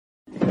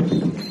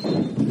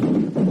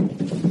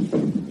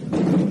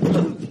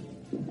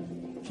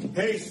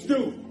Hey,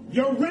 Stu,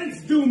 your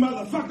rent's due,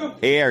 motherfucker.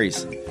 Hey,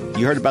 Aries,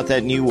 you heard about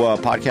that new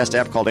podcast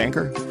app called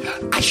Anchor?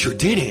 I sure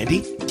did,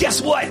 Andy.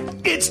 Guess what?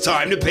 It's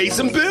time to pay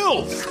some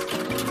bills.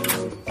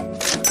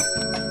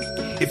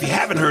 If you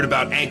haven't heard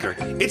about Anchor,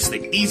 it's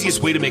the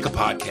easiest way to make a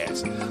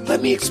podcast.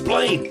 Let me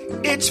explain.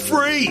 It's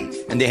free.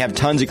 And they have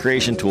tons of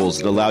creation tools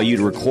that allow you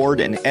to record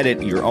and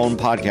edit your own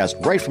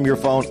podcast right from your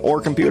phone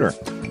or computer.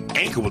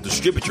 Anchor will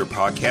distribute your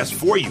podcast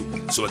for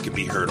you so it can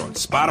be heard on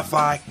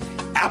Spotify,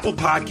 Apple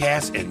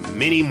Podcasts, and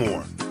many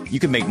more. You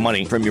can make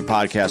money from your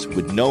podcast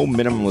with no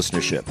minimum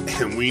listenership.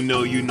 And we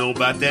know you know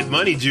about that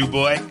money, Jew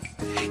boy.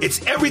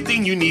 It's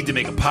everything you need to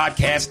make a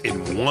podcast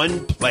in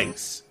one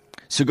place.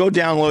 So go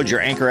download your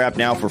Anchor app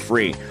now for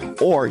free,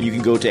 or you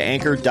can go to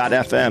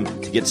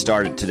anchor.fm to get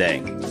started today.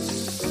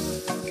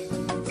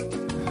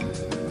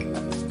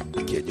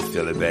 Can you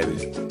feel it, baby?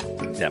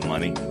 Is that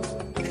money?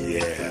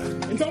 Yeah.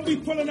 And don't be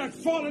pulling that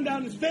falling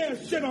down the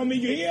stairs shit on me,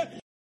 you hear?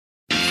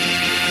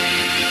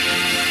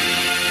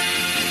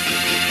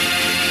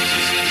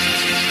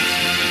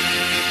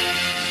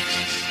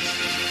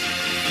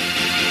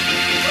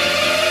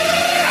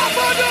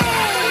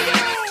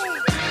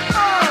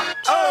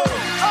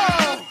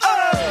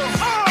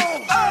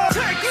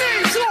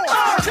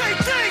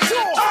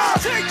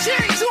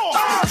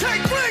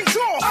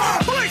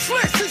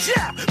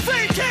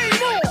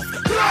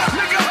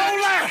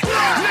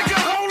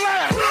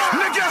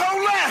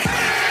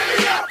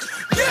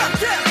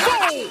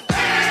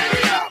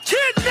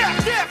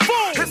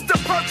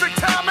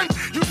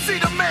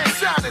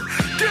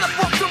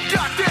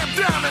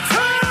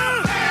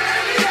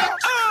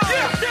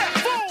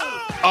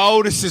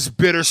 Oh, this is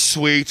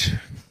bittersweet.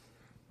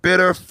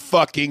 Bitter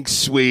fucking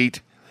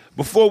sweet.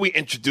 Before we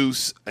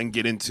introduce and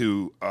get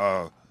into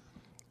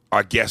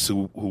our guests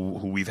who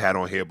we've had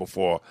on here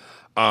before,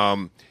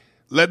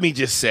 let me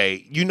just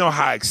say, you know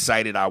how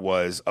excited I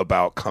was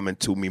about coming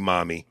to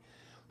Miami,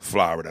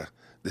 Florida.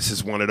 This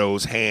is one of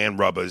those hand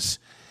rubbers,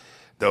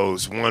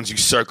 those ones you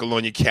circle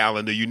on your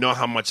calendar. You know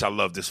how much I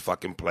love this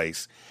fucking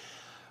place.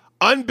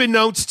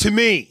 Unbeknownst to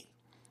me,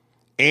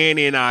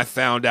 Annie and I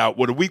found out,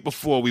 a week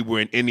before we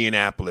were in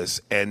Indianapolis,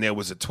 and there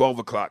was a 12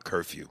 o'clock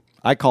curfew.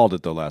 I called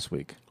it, though, last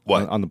week.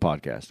 What? On the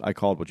podcast. I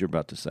called what you're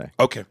about to say.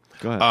 Okay.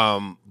 Go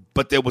ahead.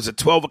 But there was a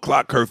 12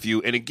 o'clock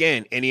curfew, and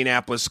again,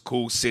 Indianapolis,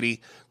 cool city,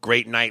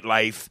 great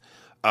nightlife.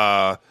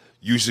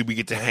 Usually we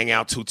get to hang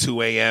out till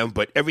 2 a.m.,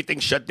 but everything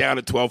shut down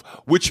at 12,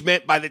 which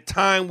meant by the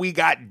time we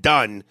got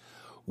done,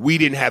 we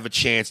didn't have a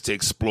chance to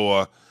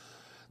explore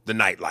the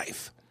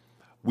nightlife.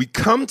 We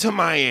come to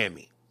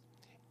Miami.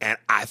 And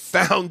I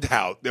found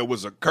out there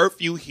was a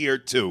curfew here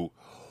too,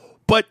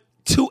 but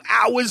 2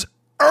 hours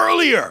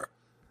earlier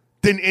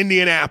than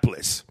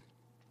Indianapolis,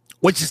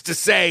 which is to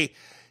say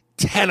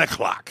 10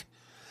 o'clock.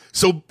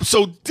 So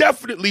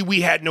definitely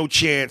we had no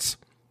chance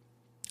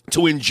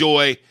to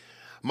enjoy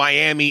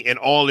Miami in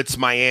all its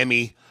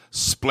Miami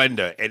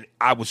splendor. And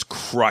I was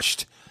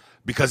crushed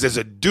because as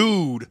a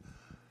dude,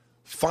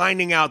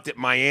 finding out that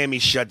Miami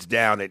shuts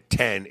down at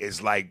 10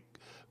 is like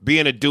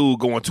being a dude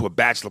going to a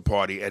bachelor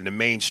party and the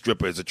main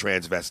stripper is a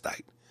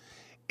transvestite.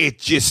 It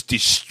just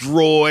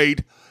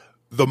destroyed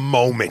the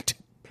moment.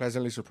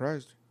 Pleasantly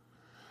surprised.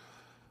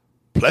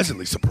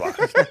 Pleasantly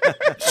surprised.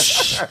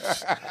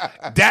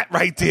 That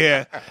right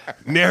there,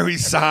 Nary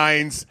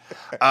Signs.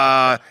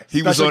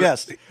 He was on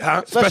guest.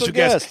 Special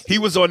guest. He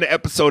was on the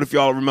episode, if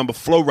y'all remember,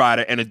 Flow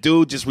Rider, and a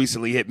dude just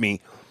recently hit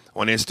me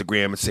on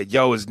Instagram and said,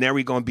 yo, is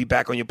Neri going to be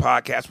back on your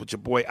podcast with your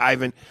boy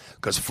Ivan?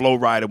 Because Flow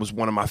Rider was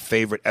one of my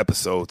favorite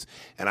episodes.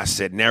 And I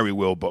said, Neri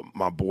will, but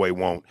my boy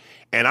won't.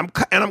 And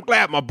I'm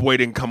glad my boy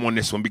didn't come on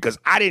this one because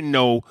I didn't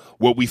know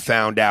what we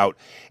found out.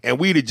 And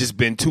we'd have just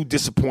been two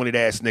disappointed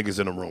ass niggas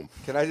in a room.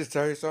 Can I just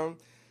tell you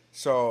something?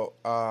 So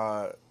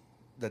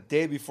the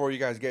day before you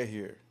guys get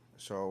here,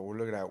 so we're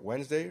looking at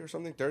Wednesday or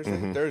something? Thursday?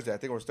 Mm-hmm. Thursday. I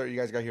think it was Thursday. You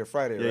guys got here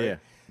Friday, right? Yeah.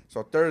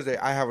 So Thursday,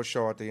 I have a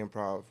show at the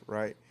Improv,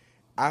 right?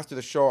 After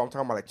the show, I'm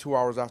talking about like 2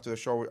 hours after the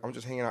show, I'm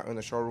just hanging out in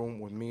the showroom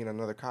with me and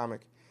another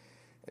comic.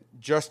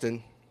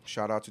 Justin,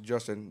 shout out to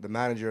Justin, the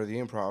manager of the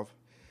Improv.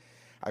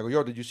 I go,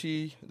 yo, did you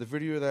see the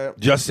video that...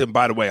 Justin,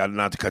 by the way,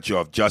 not to cut you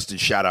off. Justin,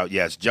 shout out.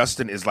 Yes,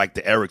 Justin is like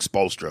the Eric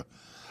Spoelstra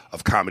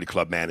of comedy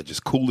club managers.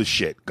 Cool as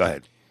shit. Go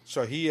ahead.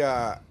 So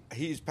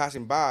he's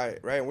passing by,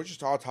 right? And we're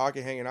just all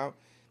talking, hanging out.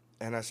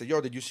 And I said, yo,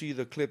 did you see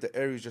the clip that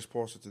Aries just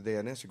posted today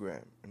on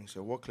Instagram? And he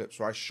said, what clip?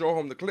 So I show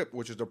him the clip,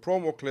 which is the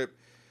promo clip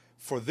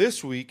for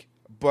this week,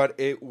 but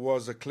it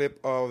was a clip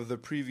of the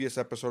previous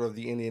episode of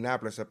the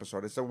Indianapolis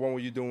episode. It's the one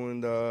where you're doing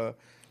the,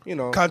 you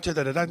know, right,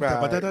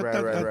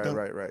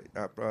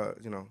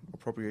 you know,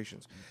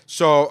 appropriations.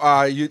 So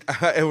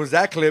it was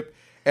that clip,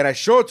 and I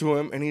showed it to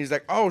him, and he's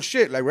like, oh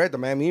shit, like, right, the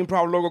Miami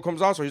Improv logo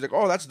comes out, so he's like,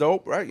 oh, that's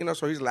dope, right? You know,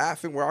 so he's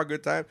laughing, we're all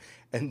good time,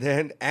 and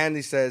then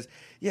Andy says,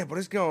 yeah, but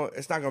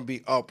it's not gonna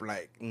be up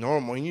like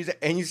normal. And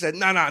you said,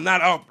 no,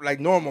 not up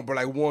like normal, but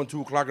like 1, 2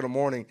 o'clock in the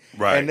morning.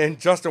 Right. And then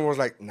Justin was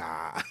like,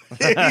 nah.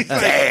 He's like,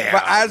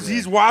 but as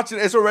he's watching,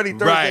 it's already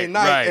Thursday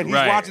night, and he's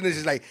watching this,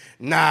 he's like,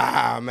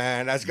 nah,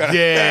 man, that's gonna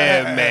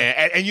yeah,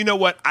 man. And you know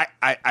what?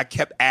 I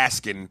kept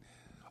asking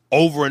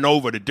over and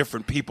over to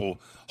different people,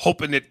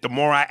 hoping that the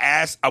more I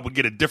asked, I would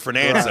get a different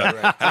answer. Right.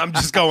 And I'm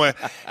just going,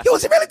 yo,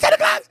 is it really 10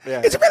 o'clock?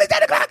 Yeah. Is it really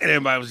 10 o'clock? And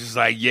everybody was just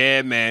like,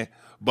 yeah, man.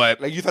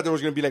 But Like you thought there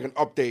was gonna be like an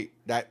update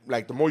that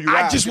like the more you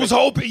I ask, just was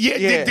like, hoping,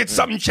 did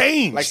something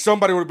change? like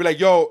somebody would be like,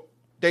 yo,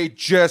 they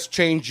just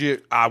changed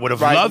it. I would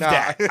have right loved now.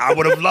 that. I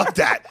would have loved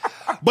that.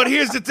 But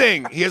here's the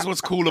thing. Here's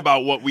what's cool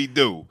about what we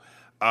do.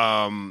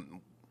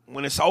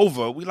 When it's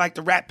over, we like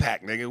the Rat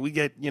Pack, nigga. We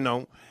get,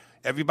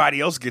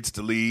 everybody else gets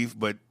to leave,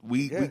 but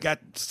we got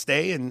to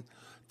stay and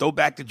throw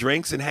back the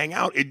drinks and hang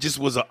out. It just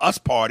was a us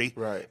party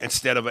Right.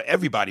 instead of an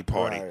everybody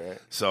party. Right.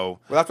 So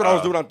Well, that's what I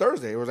was doing on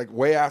Thursday. It was like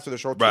way after the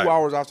show, 2 Right.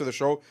 hours after the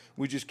show.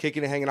 We just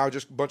kicking and hanging out,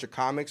 just a bunch of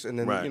comics, and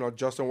then Right.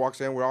 Justin walks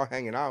in. We're all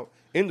hanging out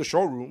in the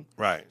showroom.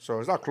 Right. So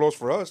it's not close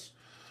for us.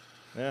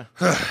 Yeah.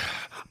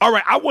 All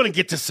right, I want to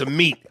get to some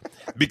meat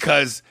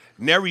because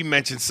Neri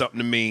mentioned something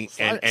to me,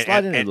 Slide in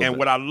a little and bit.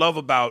 what I love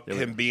about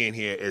him being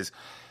here is,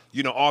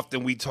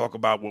 often we talk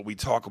about what we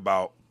talk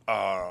about,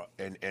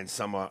 and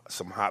some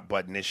hot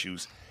button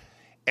issues,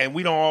 and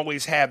we don't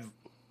always have,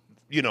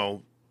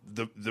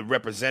 the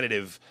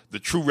representative, the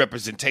true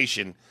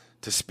representation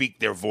to speak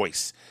their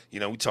voice. We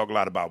talk a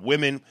lot about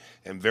women,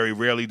 and very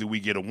rarely do we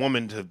get a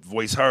woman to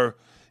voice her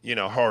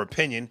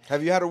opinion.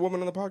 Have you had a woman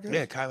on the podcast?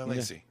 Yeah, Kyla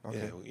Lacey.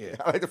 Okay. Yeah.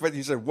 I like the fact that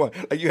you said one.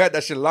 Like you had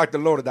that shit locked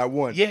and loaded, that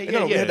one. Yeah,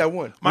 No, we had that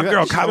one. My You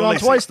girl, she's Kyla been on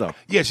Lacey. twice, though.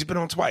 Yeah, she's been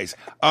on twice.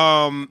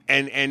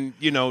 And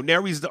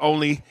Neri's the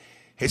only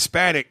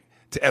Hispanic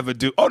to ever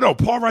do. Oh no,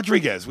 Paul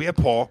Rodriguez. We had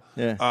Paul.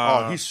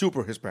 Yeah. He's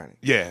super Hispanic.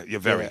 Yeah, you're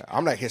very Yeah,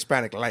 I'm like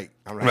Hispanic light.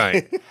 I'm like,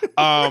 right.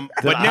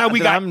 But now we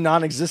got. I'm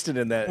non-existent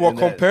in that. Well, in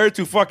that. compared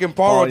to fucking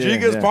Paul yeah,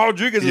 Rodriguez, yeah. Paul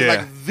Rodriguez Yeah. is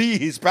like the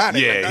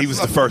Hispanic. Yeah, Like, he was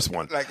the that's first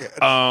one. Like,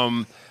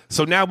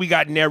 So now we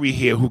got Neri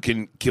here who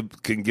can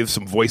give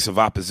some voice of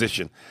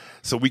opposition,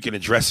 so we can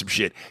address some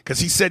shit. Because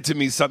he said to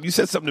me something. You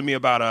said something to me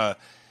about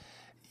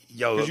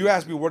because you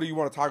asked me what do you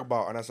want to talk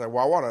about, and I said,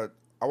 well,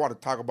 I want to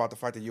talk about the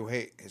fact that you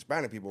hate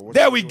Hispanic people. What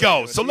There do we you go.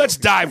 want to So do? let's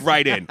dive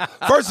right in.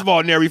 First of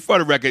all, Neri, for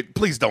the record,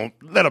 please don't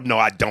let them know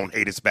I don't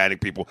hate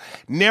Hispanic people.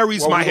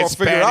 Neri's Well, my we're gonna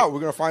Hispanic. figure it out. We're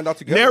gonna find out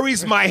together.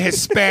 Neri's my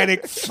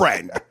Hispanic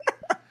friend.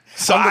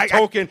 So I'm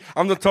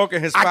the token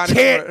I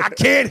Hispanic.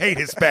 can't hate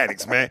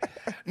Hispanics, man.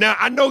 Now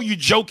I know you're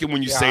joking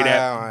when you say I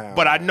that, am.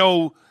 but I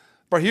know.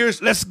 But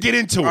Let's get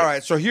into it. All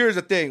right, so here's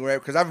the thing, right?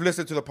 Because I've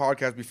listened to the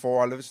podcast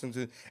before. I listened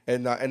to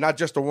and not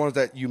just the ones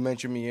that you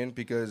mentioned me in,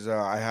 because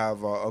I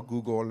have a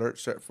Google alert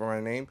set for my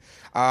name.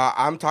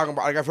 I'm talking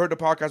about, like, I've heard the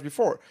podcast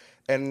before,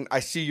 and I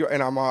see you,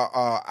 and I'm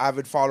a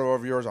avid follower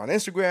of yours on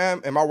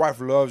Instagram, and my wife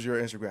loves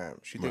your Instagram.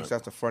 She thinks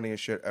that's the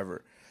funniest shit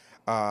ever.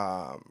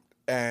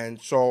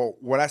 And so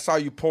when I saw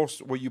you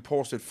post what you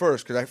posted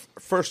first, because I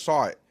first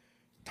saw it,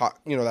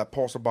 that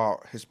post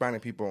about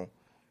Hispanic people.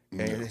 And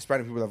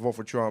Hispanic people that vote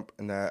for Trump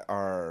and that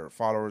are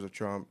followers of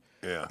Trump.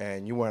 Yeah.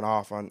 And you went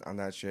off on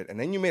that shit. And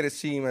then you made it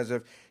seem as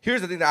if,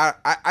 here's the thing, that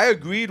I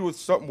agreed with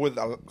some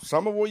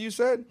of what you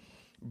said,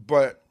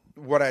 but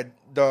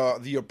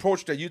the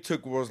approach that you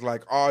took was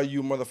like, "Are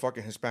you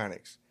motherfucking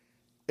Hispanics?"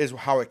 is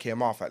how it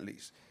came off, at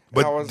least.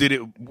 And But did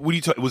it? What do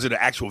you talk? Was it an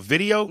actual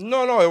video?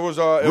 No, it was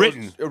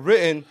Written.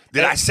 written.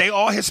 Did I say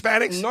all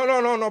Hispanics?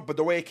 No. But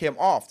the way it came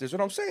off, this is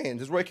what I'm saying.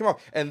 This is the way it came off.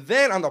 And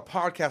then on the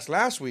podcast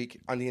last week,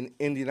 on the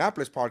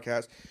Indianapolis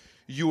podcast,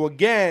 you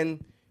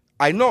again,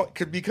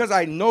 because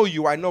I know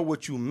you, I know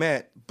what you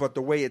meant, but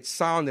the way it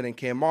sounded and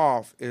came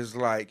off is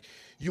like,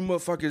 you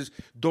motherfuckers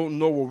don't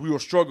know what real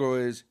struggle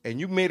is, and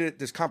you made it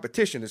this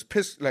competition,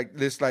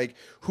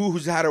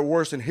 who's had it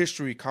worse in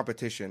history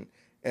competition,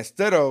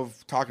 instead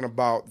of talking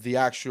about the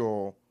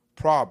actual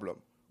problem,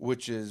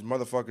 which is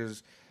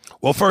motherfuckers.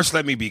 Well, first,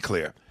 let me be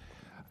clear.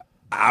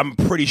 I'm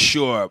pretty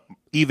sure,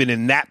 even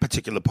in that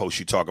particular post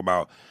you talk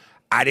about,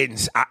 I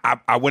didn't.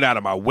 I went out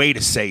of my way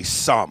to say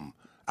some.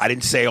 I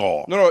didn't say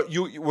all. No.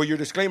 Your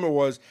disclaimer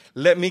was,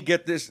 let me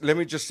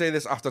just say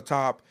this off the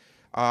top.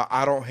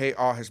 I don't hate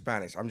all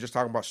Hispanics. I'm just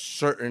talking about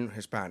certain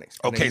Hispanics.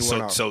 And Okay, then you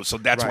went so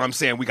out. that's what Right. I'm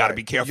saying. We got to Right.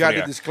 be careful. You got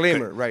there. the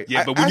disclaimer, right?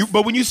 Yeah,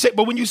 but when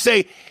you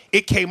say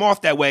it came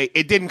off that way,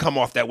 it didn't come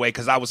off that way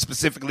because I was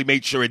specifically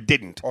made sure it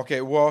didn't.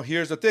 Okay, well,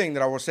 here's the thing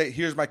that I will say.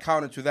 Here's my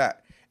counter to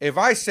that. If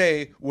I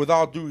say, with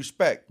all due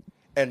respect,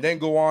 and then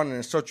go on and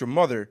insult your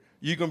mother,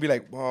 you're gonna be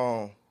like,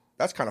 well,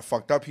 that's kind of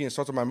fucked up. He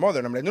insulted my mother,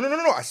 and I'm like, no.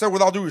 I said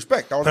with all due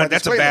respect. That was my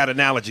That's a disclaimer. bad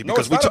analogy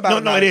because it's not a bad it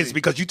analogy. is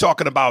because you're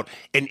talking about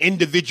an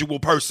individual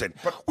person.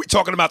 We're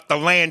talking about the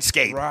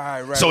landscape.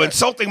 Right, So right.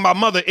 insulting my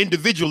mother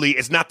individually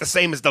is not the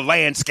same as the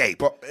landscape.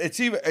 But it's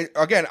even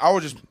again. I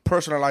was just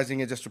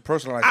personalizing it just to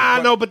personalize. I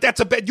it. know, but that's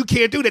a bad. You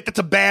can't do that. That's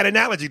a bad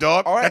analogy,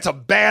 dog. All right. That's a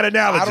bad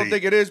analogy. I don't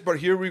think it is, but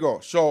here we go.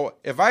 So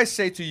if I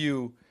say to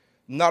you,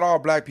 not all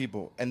black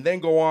people, and then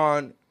go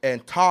on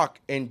and talk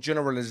in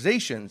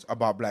generalizations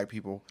about black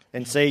people,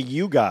 And say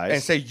you guys.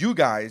 and say you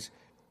guys,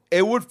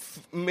 it would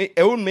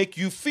make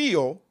you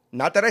feel,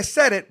 not that I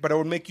said it, but it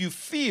would make you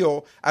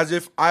feel as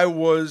if I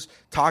was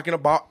talking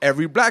about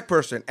every black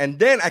person. And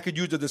then I could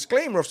use the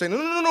disclaimer of saying,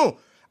 no.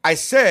 I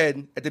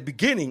said at the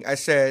beginning,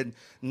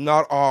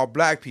 not all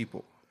black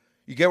people.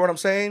 You get what I'm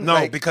saying? No,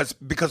 Like,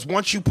 because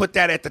once you put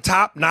that at the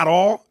top, not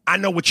all, I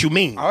know what you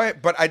mean. all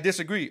right, but I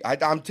disagree.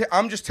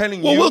 I'm just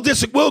telling Well, you.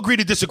 we'll agree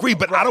to disagree,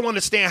 but I don't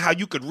understand how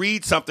you could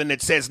read something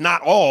that says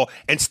not all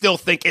and still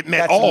think it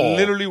meant That's all.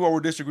 literally what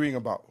we're disagreeing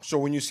about. So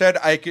when you said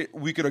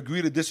we could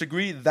agree to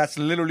disagree, that's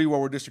literally what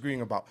we're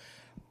disagreeing about.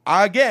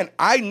 Again,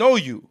 I know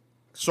you,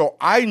 so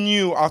I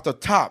knew off the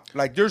top.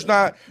 Like, there's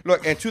not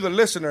look, and to the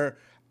listener,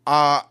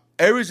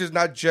 Aries is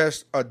not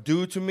just a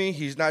dude to me.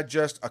 He's not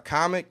just a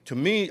comic to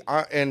me.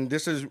 And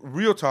this is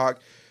real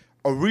talk.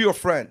 A real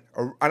friend,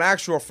 an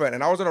actual friend.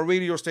 And I was on a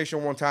radio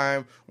station one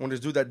time when this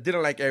dude that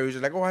didn't like Aries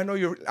was like, "Oh, I know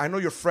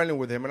you're friendly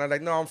with him," and I'm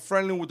like, "No, I'm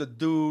friendly with the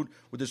dude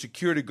with the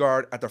security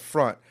guard at the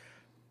front."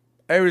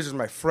 Aries is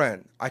my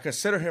friend. I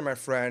consider him my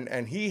friend,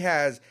 and he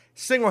has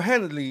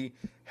single-handedly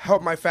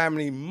helped my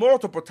family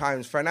multiple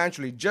times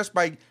financially just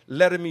by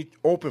letting me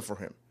open for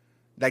him.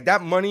 Like,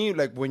 that money,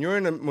 like when you're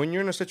in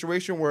a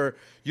situation where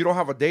you don't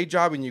have a day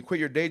job and you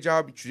quit your day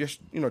job, you're just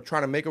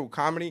trying to make it with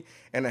comedy,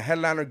 and a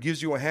headliner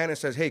gives you a hand and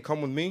says, "Hey,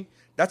 come with me."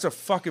 That's a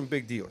fucking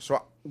big deal.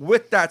 So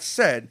with that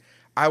said,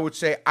 I would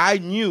say I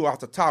knew off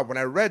the top when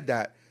I read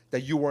that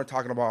you weren't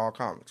talking about all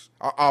comics.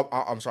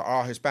 I'm sorry,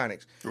 all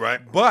Hispanics. Right.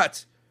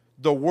 But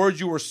the words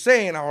you were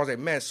saying, I was like,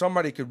 man,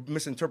 somebody could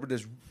misinterpret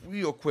this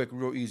real quick,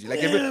 real easy. Like,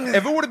 if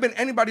it would have been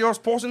anybody else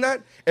posting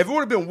that, if it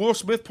would have been Will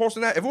Smith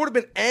posting that, if it would have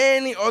been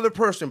any other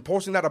person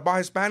posting that about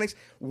Hispanics,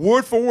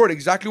 word for word,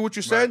 exactly what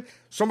you said,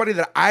 somebody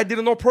that I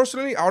didn't know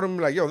personally, I would have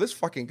been like, yo, this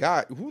fucking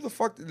guy, who the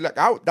fuck, like,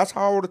 that's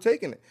how I would have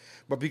taken it.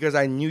 But because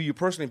I knew you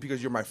personally,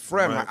 because you're my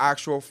friend, my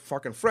actual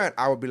fucking friend,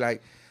 I would be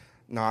like,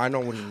 no, I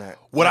know what he meant.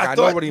 I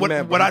know what he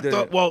meant. What I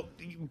thought. Well,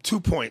 2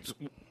 points.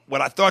 What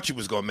I thought you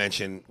was going to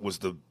mention was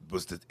the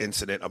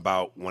incident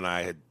about when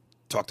I had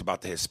talked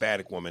about the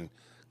Hispanic woman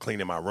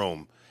cleaning my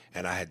room,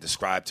 and I had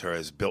described her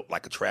as built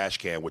like a trash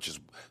can, which is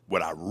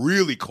what I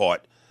really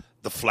caught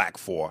the flack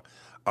for.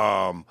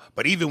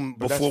 But even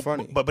before,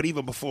 but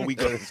even before we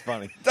go, it's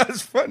funny.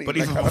 That's funny. But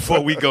even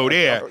before we go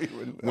there,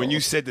 when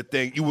you said the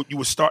thing, you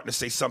were starting to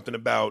say something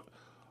about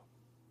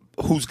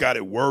who's got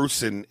it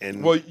worse, and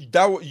well,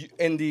 that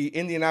in the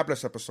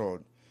Indianapolis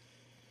episode,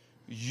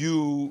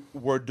 you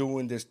were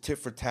doing this tit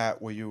for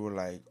tat where you were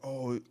like,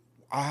 "Oh,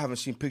 I haven't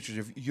seen pictures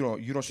of you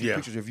don't see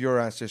pictures of your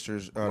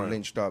ancestors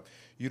lynched up.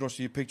 You don't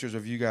see pictures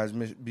of you guys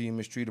being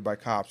mistreated by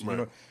cops.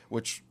 Right.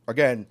 Which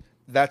again,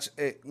 that's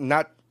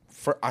not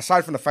for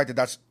aside from the fact that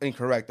that's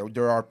incorrect.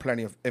 There are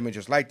plenty of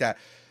images like that.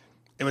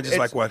 Images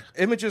like what?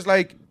 Images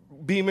like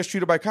being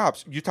mistreated by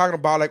cops. You're talking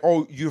about like,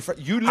 oh, you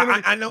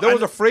literally. I know, there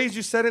was a phrase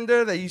you said in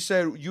there that you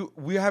said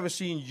we haven't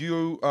seen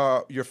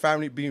your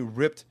family being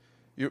ripped,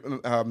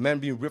 men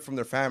being ripped from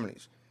their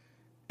families,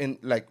 in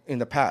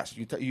the past.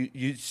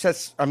 You said,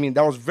 I mean,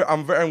 that was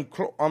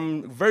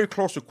I'm very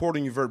close to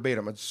quoting you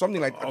verbatim. It's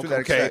something like to that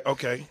extent.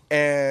 Okay.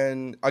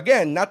 And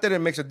again, not that it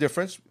makes a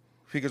difference.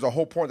 Because the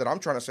whole point that I'm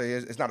trying to say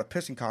is it's not a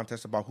pissing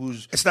contest about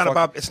who's. It's not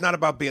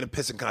about being a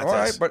pissing contest. All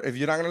right, but if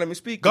you're not gonna let me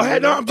speak, go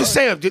ahead. No, I'm just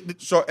saying.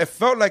 So it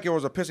felt like it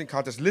was a pissing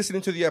contest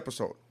listening to the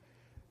episode.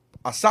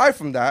 Aside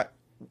from that,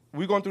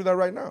 we're going through that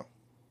right now.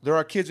 There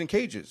are kids in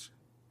cages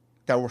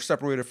that were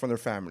separated from their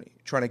family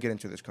trying to get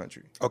into this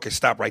country. Okay,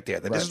 stop right there.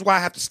 This is why I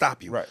have to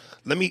stop you. Right.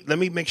 Let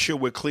me make sure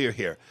we're clear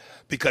here,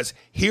 because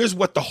here's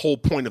what the whole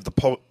point of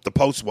the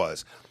post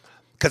was.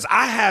 Because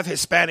I have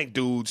Hispanic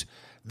dudes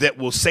that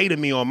will say to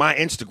me on my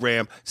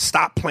Instagram,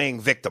 "Stop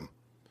playing victim."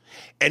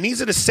 And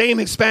these are the same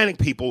Hispanic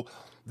people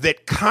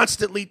that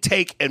constantly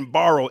take and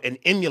borrow and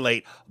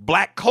emulate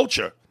black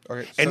culture.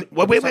 Okay. And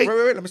so wait.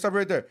 Let me stop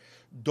right there.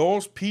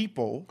 Those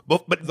people,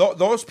 but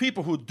those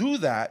people who do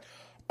that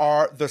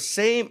are the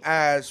same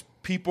as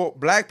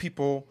black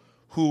people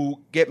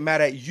who get mad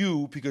at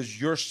you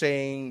because you're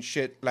saying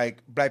shit like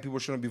black people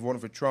shouldn't be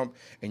voting for Trump,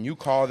 and you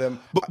call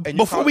them. But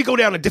before we go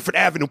down a different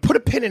avenue, put a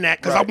pin in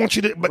that, because I want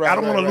you to. But I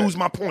don't want to lose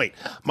my point.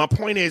 My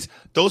point is,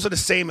 those are the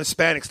same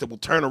Hispanics that will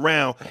turn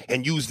around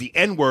and use the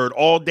N-word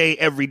all day,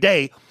 every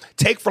day,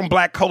 take from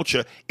black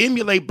culture,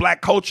 emulate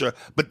black culture,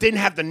 but then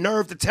have the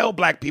nerve to tell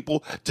black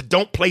people to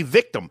don't play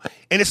victim.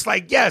 And it's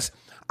like, yes,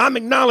 I'm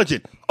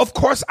acknowledging. Of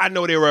course, I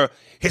know there are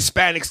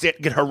Hispanics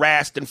that get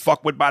harassed and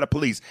fucked with by the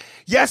police.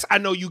 Yes, I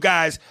know you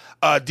guys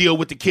deal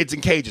with the kids in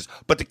cages.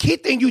 But the key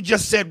thing you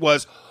just said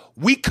was,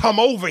 we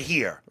come over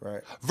here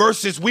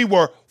versus we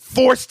were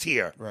forced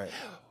here. Right.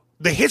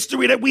 The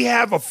history that we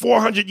have of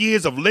 400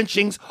 years of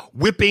lynchings,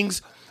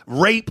 whippings,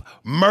 rape,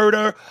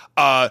 murder,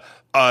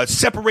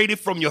 separated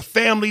from your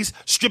families,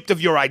 stripped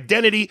of your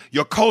identity,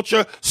 your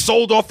culture,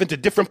 sold off into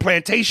different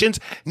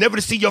plantations, never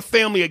to see your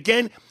family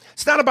again.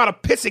 It's not about a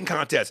pissing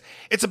contest.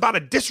 It's about a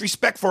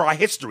disrespect for our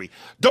history.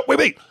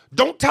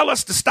 Don't tell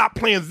us to stop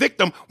playing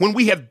victim when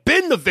we have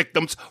been the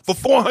victims for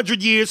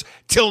 400 years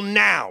till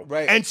now.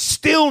 Right. And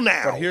still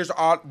now. But here's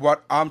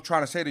what I'm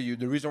trying to say to you.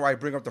 The reason why I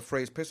bring up the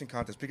phrase pissing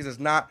contest, because it's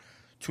not,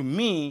 to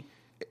me,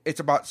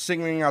 it's about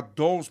singling out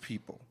those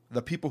people.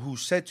 the people who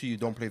said to you,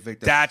 don't play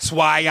victim. That's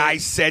why I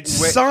said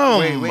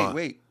some.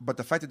 Wait. But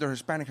the fact that they're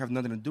Hispanic have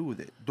nothing to do with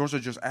it. Those are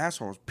just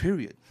assholes,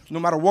 period. No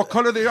matter what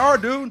color they are,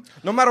 dude.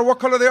 No matter what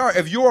color they are.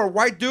 If you're a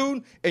white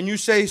dude and you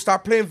say,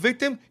 stop playing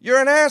victim, you're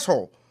an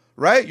asshole.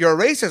 Right? You're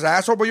a racist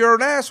asshole, but you're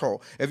an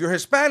asshole. If you're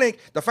Hispanic,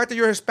 the fact that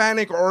you're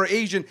Hispanic or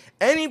Asian,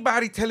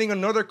 anybody telling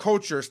another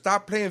culture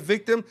stop playing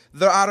victim,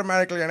 they're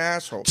automatically an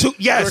asshole.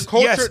 Yes.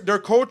 Their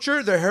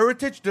culture, their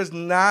heritage does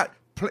not,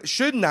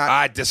 should not.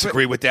 I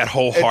disagree with that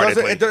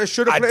wholeheartedly.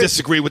 I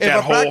disagree with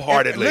that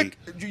wholeheartedly.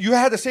 You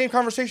had the same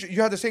conversation.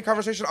 You had the same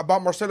conversation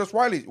about Marcellus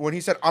Wiley when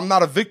he said, "I'm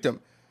not a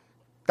victim."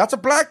 That's a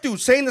black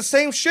dude saying the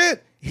same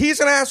shit. He's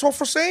an asshole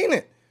for saying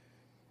it.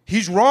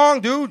 He's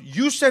wrong, dude.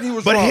 You said he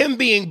was wrong. But him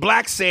being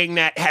black saying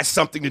that has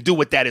something to do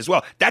with that as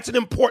well. That's an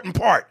important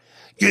part.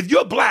 If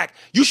you're black,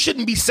 you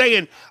shouldn't be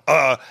saying,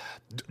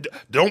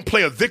 don't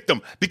play a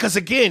victim. Because,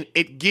 again,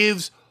 it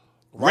gives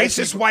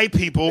racist white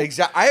people.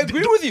 Exactly. I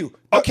agree with you.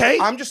 Okay.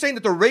 I'm just saying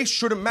that the race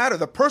shouldn't matter.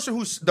 The person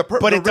who's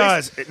But it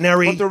does,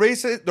 Neri. But the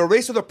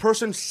race of the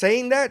person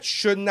saying that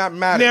should not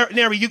matter.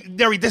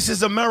 Neri, this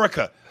is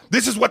America.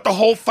 This is what the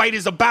whole fight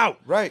is about.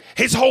 Right.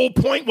 His whole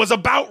point was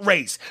about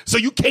race. So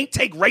you can't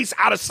take race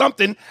out of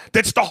something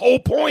that's the whole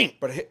point.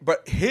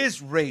 But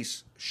his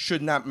race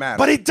should not matter.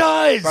 But it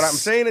does. But I'm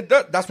saying it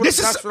does. That's what I'm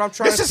trying to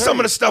tell you. This is some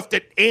of the stuff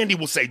that Andy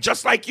will say,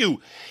 just like you.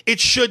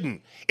 It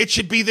shouldn't. It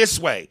should be this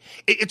way.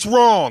 It's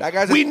wrong.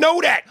 We know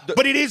that,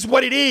 but it is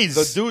what it is.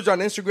 The dudes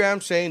on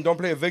Instagram saying don't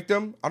play a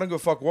victim, I don't give a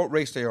fuck what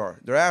race they are.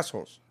 They're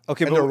assholes.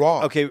 Okay, and they're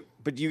wrong. Okay,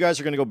 but you guys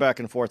are going to go back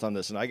and forth on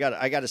this, and I got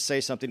to say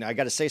something. I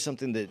got to say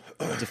something that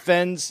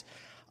defends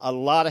a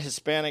lot of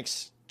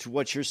Hispanics to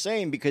what you're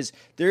saying, because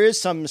there is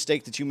some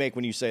mistake that you make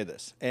when you say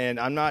this, and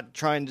I'm not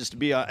trying just to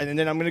be. And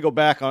then I'm going to go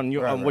back on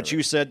what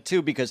you said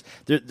too, because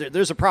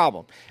there's a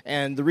problem.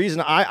 And the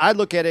reason I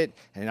look at it,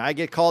 and I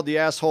get called the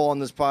asshole on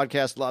this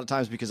podcast a lot of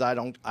times because I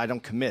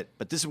don't commit.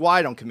 But this is why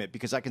I don't commit,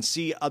 because I can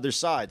see other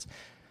sides.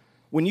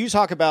 When you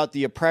talk about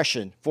the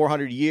oppression,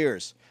 400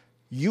 years,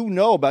 you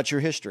know about your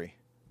history.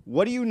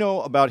 What do you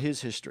know about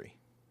his history?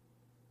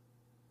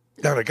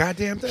 Not a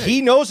goddamn thing.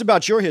 He knows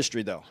about your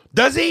history, though.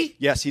 Does he?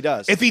 Yes, he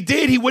does. If he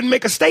did, he wouldn't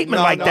make a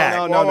statement like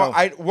that. No.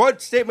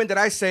 What statement did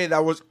I say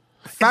that was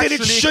factually that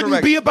it shouldn't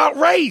correct? be about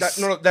race.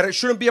 That it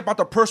shouldn't be about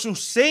the person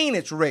saying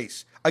it's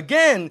race.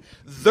 Again,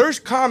 there's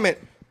comment.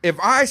 If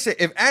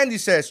Andy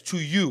says to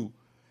you,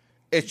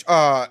 it's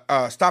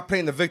stop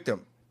playing the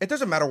victim. It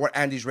doesn't matter what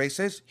Andy's race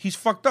is. He's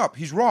fucked up.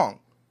 He's wrong.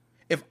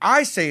 If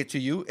I say it to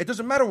you, it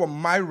doesn't matter what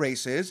my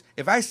race is.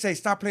 If I say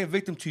stop playing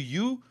victim to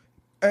you,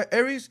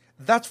 Aries,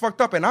 that's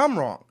fucked up and I'm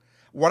wrong.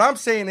 What I'm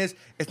saying is,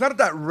 it's not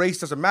that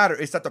race doesn't matter.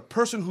 It's that the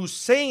person who's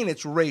saying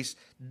it's race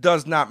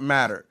does not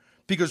matter.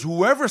 Because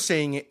whoever's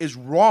saying it is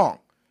wrong.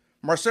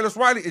 Marcellus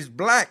Wiley is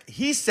black.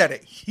 He said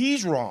it.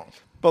 He's wrong.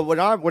 But what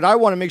I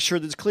want to make sure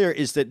that's clear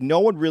is that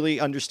no one really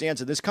understands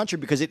in this country,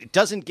 because it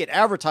doesn't get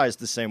advertised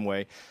the same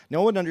way.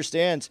 No one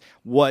understands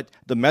what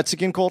the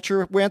Mexican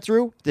culture went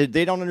through.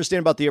 They don't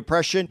understand about the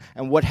oppression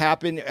and what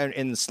happened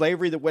in the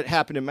slavery, what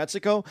happened in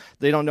Mexico.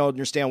 They don't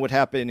understand what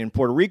happened in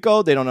Puerto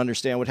Rico. They don't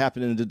understand what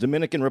happened in the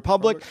Dominican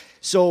Republic.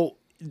 So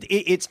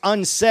it's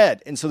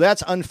unsaid, and so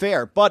that's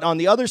unfair. But on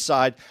the other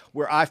side,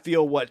 where I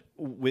feel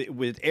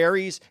with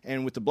Aries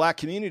and with the black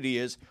community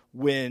is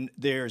when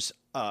there's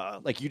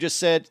like you just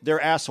said, they're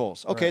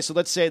assholes. Okay, right. So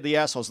let's say the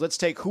assholes. Let's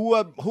take who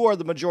are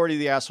the majority of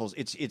the assholes?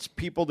 It's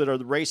people that are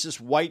the racist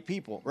white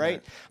people,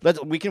 right?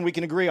 We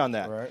can agree on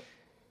that. Right.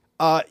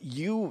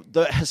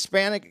 The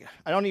Hispanic.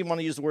 I don't even want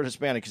to use the word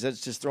Hispanic because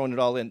that's just throwing it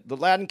all in. The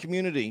Latin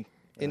community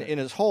in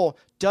its whole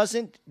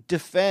doesn't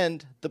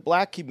defend the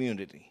black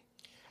community.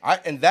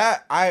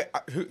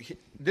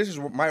 This is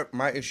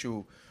my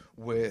issue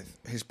with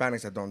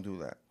Hispanics that don't do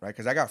that, right?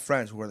 Because I got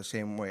friends who are the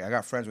same way. I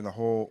got friends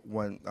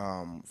when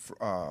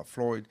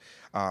Floyd,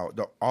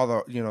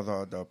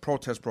 the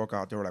protests broke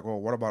out. They were like, "Oh,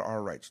 what about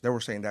our rights?" They were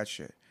saying that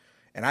shit,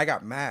 and I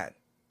got mad.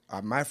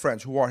 My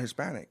friends who are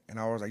Hispanic, and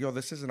I was like, "Yo,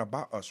 this isn't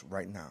about us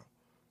right now.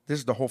 This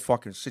is the whole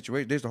fucking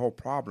situation. This is the whole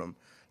problem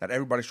that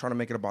everybody's trying to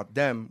make it about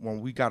them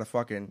when we gotta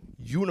fucking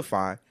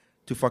unify."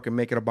 To fucking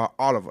make it about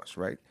all of us,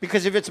 right?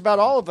 Because if it's about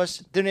all of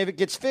us, then if it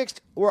gets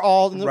fixed, we're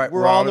all in the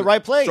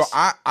right place. So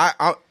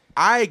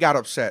I got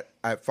upset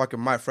at fucking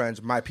my friends,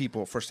 my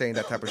people, for saying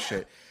that type of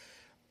shit.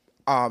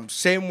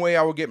 Same way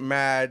I would get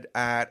mad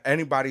at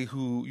anybody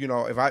who,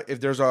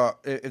 if there's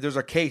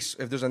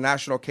a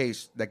national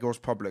case that goes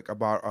public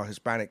about a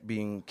Hispanic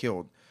being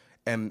killed,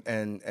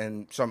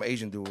 and some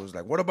Asian dude was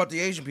like, "What about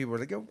the Asian people?" I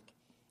was like, "Yo,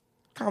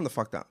 calm the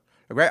fuck down."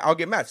 Right? I'll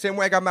get mad. Same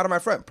way I got mad at my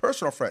friend,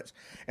 personal friends.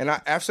 And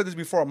I've said this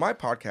before on my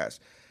podcast.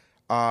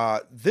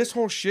 This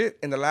whole shit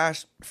in the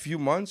last few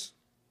months,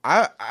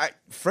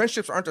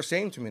 friendships aren't the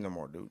same to me no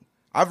more, dude.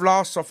 I've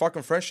lost some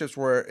fucking friendships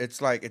where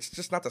it's like, it's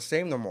just not the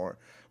same no more.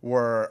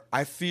 Where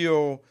I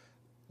feel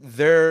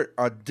they're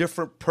a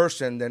different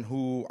person than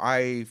who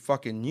I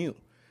fucking knew.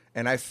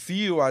 And I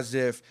feel as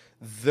if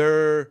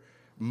their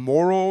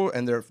moral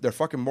and their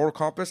fucking moral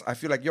compass, I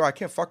feel like, yo, I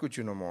can't fuck with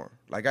you no more.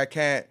 Like, I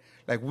can't.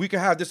 Like we can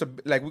have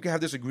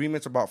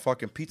disagreements about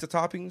fucking pizza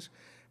toppings,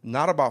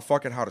 not about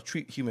fucking how to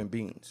treat human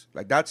beings.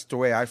 Like that's the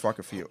way I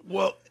fucking feel.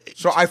 Well,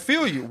 So I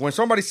feel you when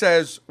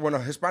when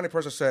a Hispanic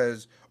person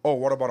says, "Oh,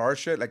 what about our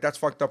shit?" Like that's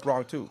fucked up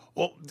wrong too.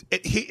 Well,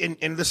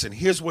 and listen,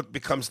 here's what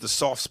becomes the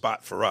soft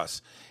spot for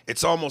us.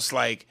 It's almost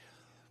like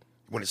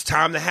when it's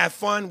time to have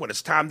fun, when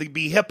it's time to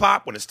be hip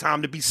hop, when it's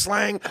time to be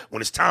slang,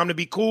 when it's time to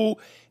be cool,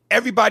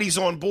 everybody's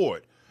on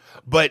board.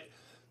 But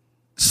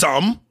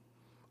some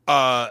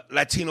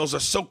Latinos are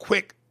so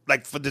quick,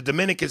 like for the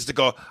Dominicans to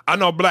go, I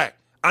know black.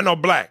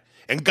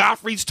 And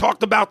Godfrey's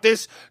talked about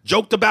this,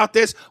 joked about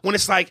this, when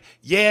it's like,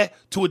 yeah,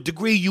 to a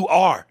degree you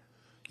are.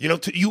 You know,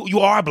 you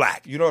are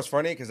black. You know what's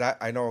funny? Because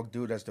I know a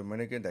dude that's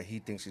Dominican that he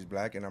thinks he's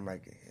black, and I'm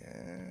like,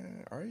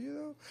 yeah, are you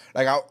though?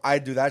 Like I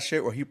do that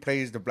shit where he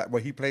plays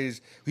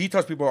he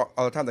tells people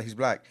all the time that he's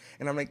black,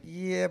 and I'm like,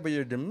 yeah, but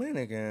you're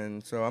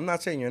Dominican, so I'm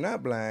not saying you're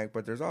not black,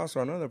 but there's also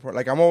another part.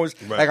 Like I'm always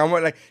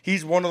like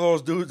he's one of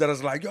those dudes that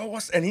is like, yo,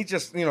 what's, and he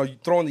just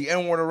throwing the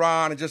N-word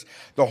around and just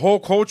the whole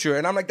culture,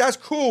 and I'm like, that's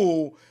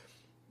cool.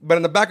 But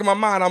in the back of my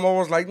mind, I'm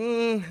always like,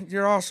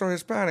 you're also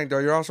Hispanic, though.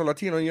 You're also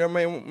Latino. You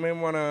may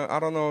want to, I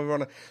don't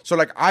know. So,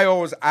 like, I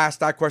always ask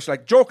that question,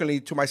 like, jokingly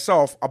to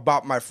myself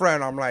about my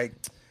friend. I'm like,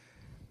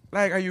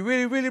 are you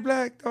really, really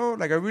black, though?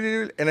 Like,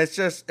 and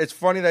it's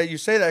funny that you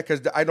say that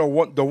because I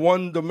know the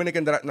one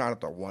Dominican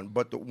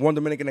but the one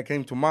Dominican that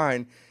came to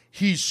mind,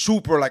 he's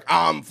super like,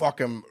 I'm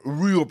fucking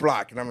real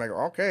black. And I'm like,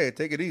 okay,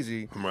 take it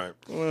easy. Right.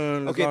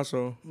 Okay,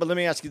 also... but let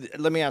me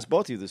ask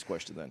both of you this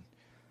question then.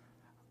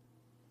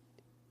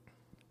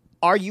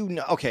 Are you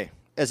okay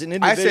as an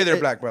individual? I say they're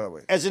black, by the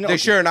way. They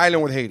share an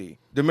island with Haiti.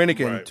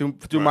 Dominican.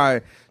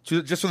 Right.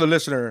 Just for the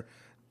listener,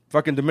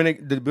 fucking the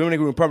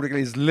Dominican Republic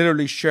is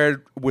literally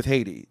shared with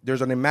Haiti.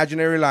 There's an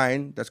imaginary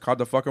line that's called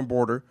the fucking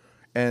border,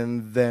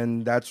 and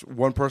then that's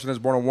one person is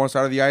born on one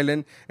side of the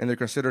island, and they're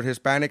considered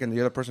Hispanic, and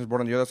the other person is born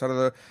on the other side of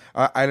the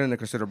island, and they're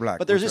considered black.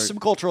 But there's just some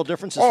cultural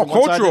differences. Oh, from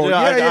one cultural,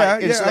 side to the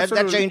other. That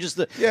absolutely. changes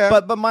the. Yeah.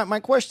 But my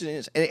question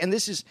is, and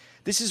this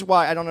is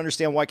why I don't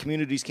understand why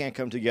communities can't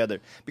come together,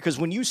 because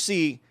when you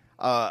see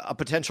a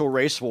potential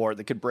race war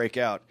that could break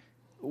out,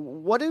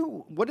 what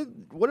do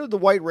the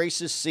white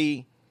racists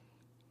see?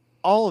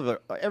 All of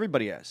it,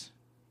 everybody as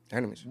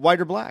enemies,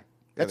 white or black.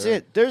 That's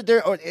it. They're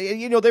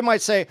they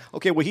might say,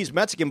 okay, well, he's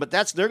Mexican, but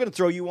they're going to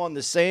throw you on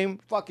the same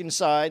fucking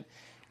side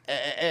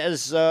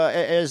as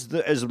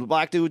the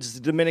black dudes, as the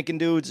Dominican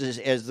dudes,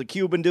 as the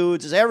Cuban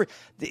dudes,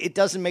 it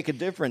doesn't make a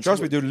difference.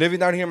 Trust me, dude. Living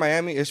down here in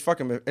Miami, it's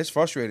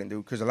frustrating,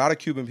 dude. Because a lot of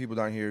Cuban people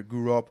down here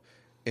grew up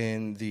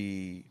in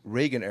the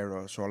Reagan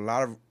era, so a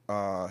lot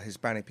of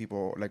Hispanic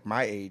people like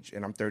my age,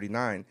 and I'm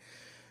 39,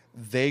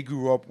 they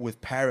grew up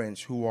with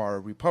parents who are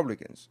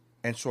Republicans.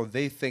 And so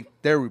they think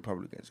they're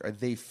Republicans, or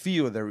they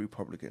feel they're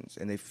Republicans,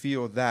 and they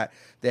feel that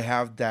they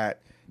have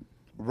that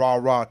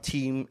rah-rah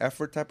team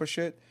effort type of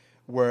shit,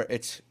 where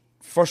it's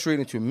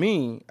frustrating to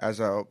me as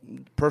a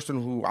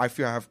person who I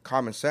feel I have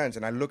common sense,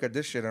 and I look at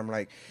this shit and I'm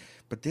like,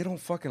 but they don't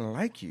fucking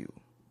like you.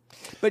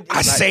 But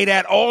I say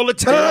that all the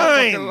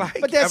time.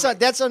 But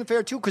that's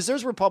unfair too, because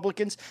there's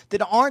Republicans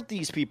that aren't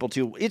these people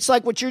too. It's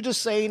like what you're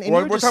just saying, and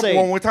what I'm talking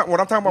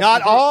about,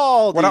 not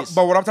all. But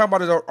what I'm talking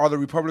about are the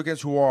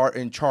Republicans who are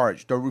in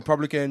charge. The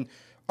Republican,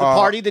 the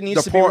party that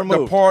needs to be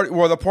removed.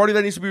 The party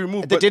that needs to be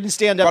removed. That didn't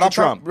stand up to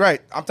Trump.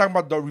 Right. I'm talking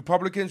about the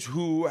Republicans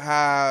who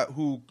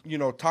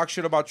talk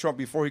shit about Trump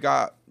before he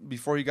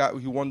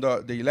won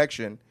the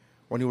election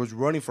when he was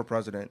running for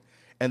president.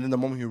 And then the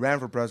moment he ran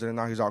for president,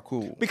 now he's all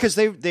cool. Because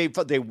they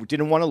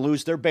didn't want to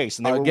lose their base,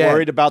 and they were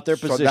worried about their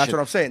position. So that's what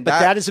I'm saying. But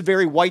that is a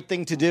very white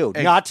thing to do,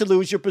 not to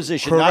lose your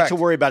position, correct. not to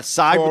worry about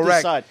side with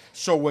the side.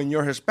 So when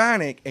you're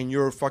Hispanic and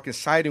you're fucking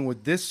siding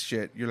with this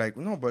shit, you're like,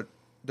 no, but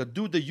the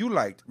dude that you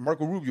liked,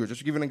 Marco Rubio, just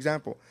to give you an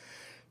example,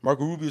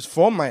 Marco Rubio is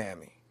from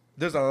Miami.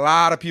 There's a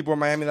lot of people in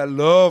Miami that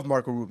love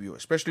Marco Rubio,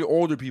 especially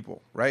older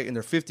people, right, in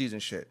their 50s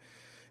and shit.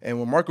 And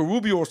when Marco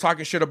Rubio was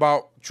talking shit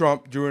about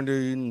Trump during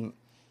the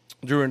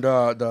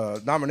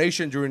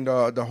nomination, during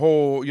the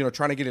whole,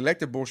 trying to get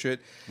elected bullshit.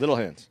 Little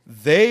hands.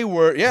 They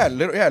were,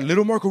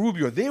 little Marco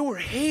Rubio. They were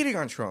hating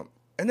on Trump.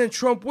 And then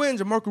Trump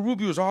wins, and Marco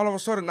Rubio is all of a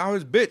sudden now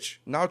his bitch.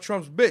 Now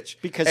Trump's bitch.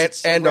 Because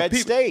it's a red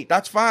state.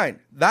 That's fine.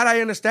 That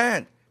I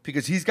understand.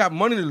 Because he's got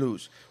money to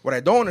lose. What I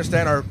don't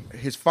understand are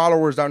his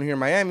followers down here in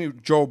Miami,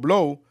 Joe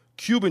Blow,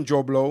 Cuban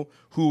Joe Blow,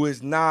 who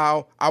is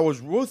now, I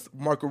was with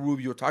Marco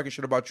Rubio talking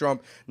shit about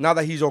Trump. Now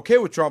that he's okay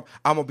with Trump,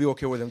 I'm going to be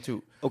okay with him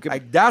too. Okay,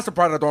 like, that's the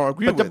part I don't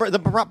agree with. But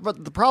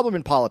the problem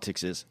in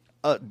politics is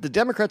the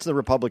Democrats and the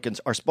Republicans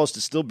are supposed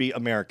to still be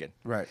American.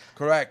 Right.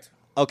 Correct.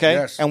 Okay?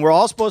 Yes. And we're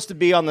all supposed to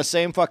be on the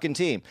same fucking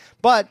team.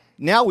 But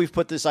now we've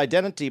put this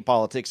identity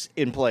politics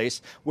in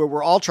place where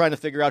we're all trying to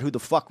figure out who the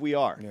fuck we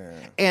are. Yeah.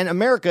 And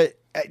America,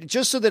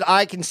 just so that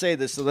I can say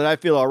this, so that I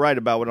feel all right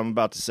about what I'm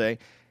about to say,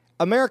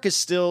 America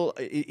still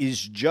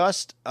is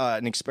just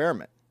an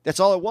experiment. That's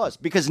all it was.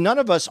 Because none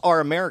of us are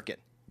American.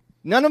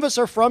 None of us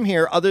are from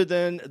here other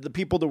than the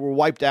people that were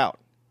wiped out.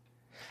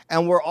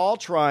 And we're all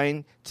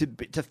trying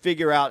to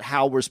figure out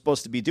how we're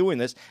supposed to be doing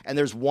this. And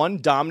there's one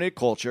dominant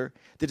culture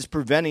that is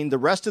preventing the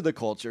rest of the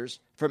cultures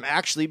from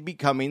actually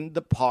becoming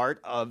the part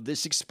of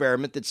this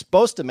experiment that's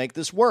supposed to make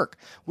this work,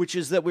 which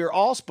is that we're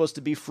all supposed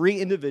to be free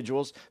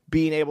individuals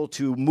being able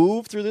to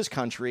move through this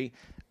country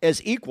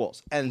as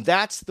equals. And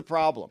that's the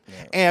problem.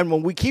 Yeah. And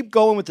when we keep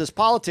going with this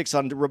politics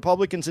on the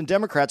Republicans and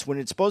Democrats, when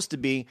it's supposed to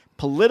be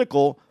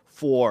political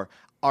for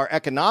our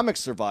economic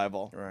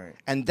survival. Right.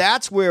 And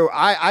that's where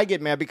I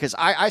get mad, because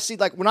I see,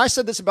 like, when I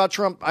said this about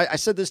Trump, I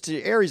said this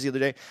to Aries the other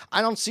day,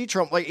 I don't see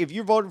Trump. Like, if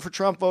you voted for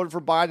Trump, voted for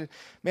Biden,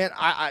 man,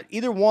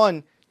 either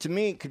one, to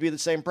me, could be the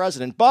same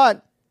president.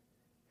 But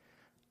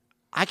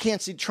I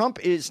can't see Trump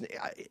is,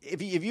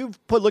 if you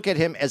look at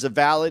him as a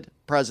valid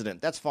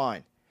president, that's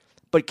fine.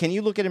 But can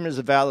you look at him as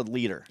a valid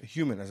leader?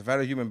 As a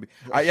valid human being.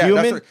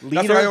 Human that's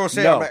leader? what I always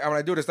say. No. When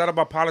I do it, it's not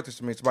about politics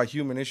to me. It's about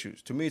human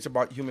issues. To me, it's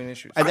about human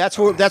issues. And that's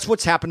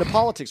what's happened to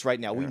politics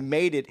right now. We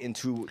made it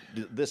into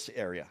this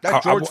area.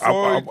 That George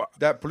Floyd,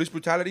 that police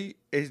brutality,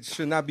 it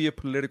should not be a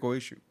political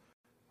issue.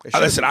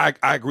 Listen, I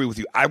agree with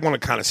you. I want to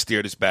kind of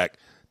steer this back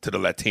to the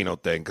Latino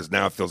thing, because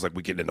now it feels like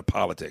we're getting into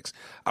politics.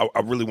 I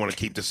really want to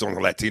keep this on the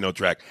Latino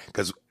track,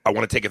 because I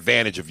want to take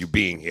advantage of you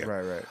being here.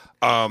 Right.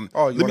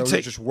 You want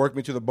to just work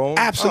me to the bone?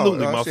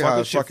 Absolutely,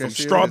 motherfucker. Shit, from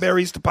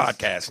strawberries to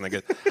podcasts,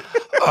 nigga.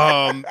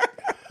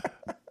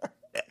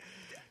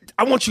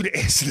 I want you to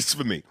answer this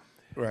for me.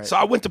 Right. So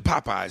I went to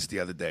Popeyes the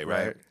other day,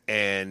 right?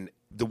 And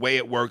the way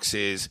it works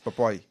is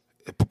Popeye.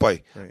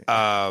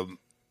 Right.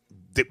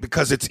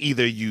 Because it's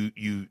either you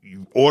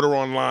order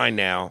online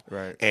now,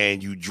 right,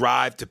 and you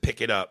drive to pick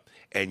it up,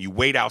 and you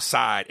wait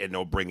outside and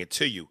they'll bring it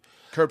to you.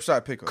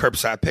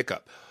 Curbside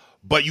pickup.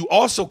 But you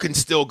also can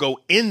still go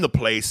in the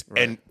place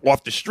and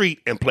off the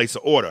street and place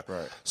an order.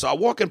 Right. So I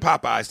walk in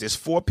Popeyes, there's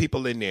 4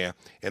 people in there,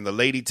 and the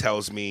lady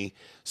tells me,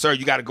 "Sir,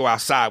 you got to go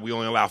outside. We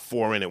only allow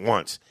 4 in at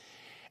once."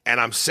 And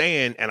I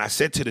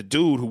said to the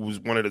dude who was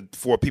one of the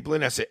 4 people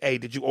in there, I said, "Hey,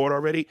 did you order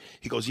already?"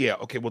 He goes, "Yeah."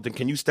 "Okay, well then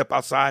can you step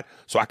outside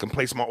so I can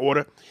place my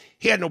order?"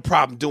 He had no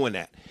problem doing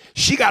that.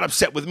 She got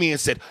upset with me and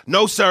said,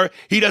 "No, sir,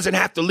 he doesn't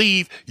have to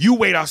leave. You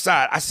wait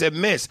outside." I said,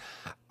 "Miss,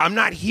 I'm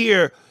not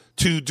here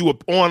to do an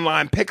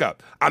online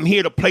pickup. I'm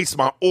here to place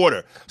my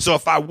order. So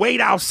if I wait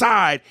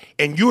outside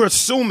and you're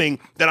assuming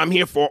that I'm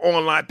here for an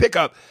online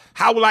pickup,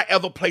 how will I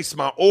ever place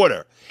my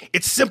order?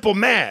 It's simple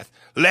math.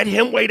 Let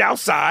him wait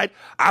outside.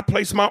 I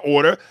place my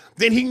order.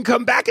 Then he can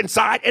come back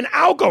inside and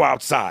I'll go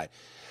outside."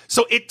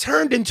 So it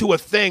turned into a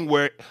thing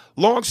where,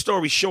 long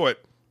story short.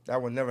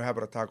 That would never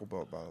happen at Taco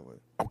Bell, by the way.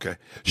 Okay.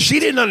 She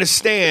didn't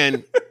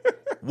understand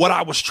what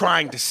I was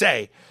trying to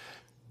say.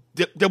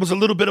 There was a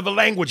little bit of a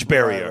language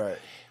barrier. Right.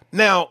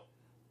 Now,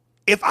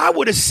 if I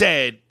would have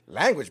said.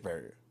 Language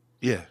barrier?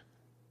 Yeah.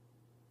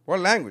 What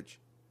language?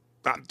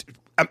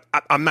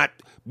 I'm not.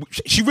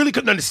 She really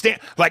couldn't understand.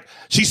 Like,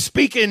 she's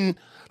speaking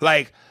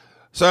like.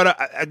 So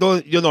I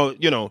don't, hello,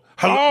 you know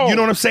what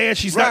I'm saying?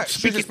 She's not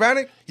speaking. She's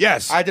Hispanic?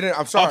 Yes.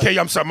 I'm sorry. Okay,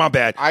 I'm sorry, my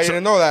bad. I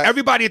didn't know that.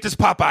 Everybody at this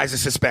Popeyes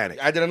is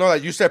Hispanic. I didn't know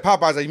that. You said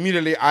Popeyes,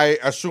 immediately I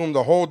assumed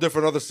a whole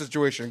different other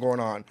situation going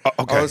on.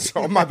 Okay.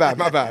 My bad.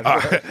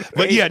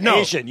 But yeah, no.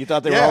 Asian. You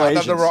thought they were all Asians.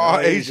 I thought they were all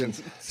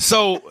Asians.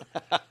 So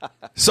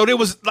there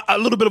was a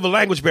little bit of a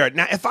language barrier.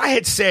 Now, if I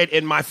had said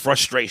in my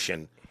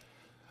frustration,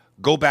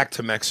 "Go back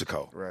to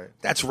Mexico," right,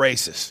 that's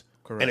racist.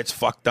 Correct. And it's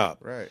fucked up.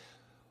 Right.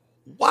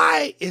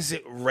 Why is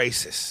it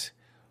racist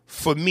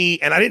for me?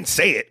 And I didn't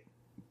say it,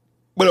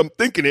 but I'm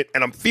thinking it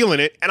and I'm feeling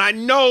it, and I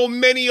know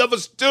many of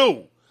us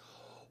do.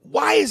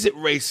 Why is it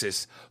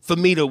racist for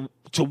me to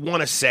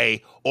want to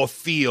say or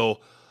feel,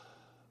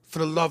 for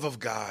the love of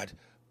God,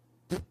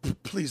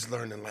 please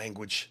learn the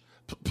language.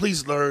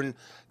 Please learn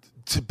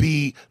to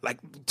be like,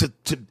 to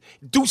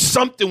do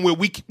something where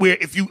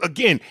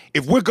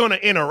if we're gonna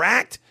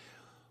interact,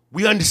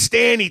 we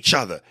understand each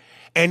other.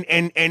 And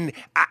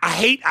I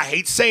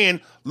hate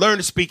saying learn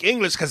to speak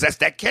English, because that's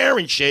that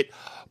Karen shit.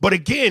 But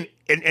again,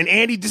 and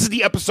Andy, this is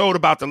the episode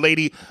about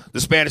the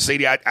Spanish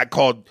lady I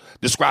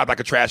described like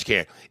a trash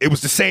can. It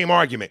was the same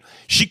argument.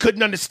 She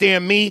couldn't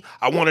understand me.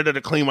 I wanted her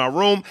to clean my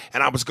room,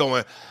 and I was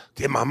going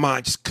in my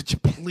mind, just could you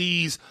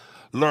please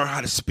learn how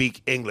to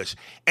speak English?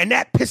 And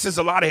that pisses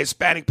a lot of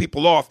Hispanic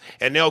people off,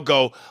 and they'll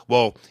go,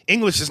 well,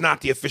 English is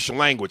not the official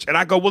language. And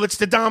I go, well, it's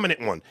the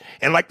dominant one.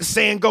 And like the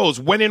saying goes,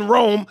 when in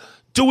Rome,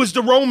 do as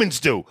the Romans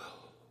do.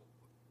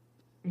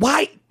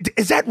 Why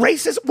is that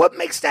racist? What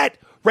makes that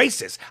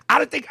racist?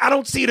 I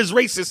don't see it as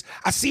racist.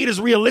 I see it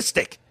as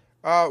realistic.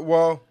 A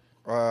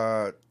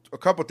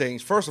couple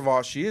things. First of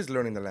all, she is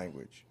learning the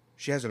language.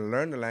 She hasn't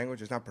learned the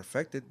language. It's not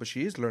perfected, but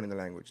she is learning the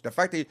language. The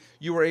fact that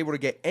you were able to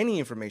get any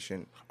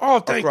information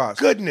thank across.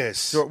 Goodness.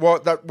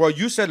 So,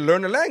 you said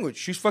learn the language.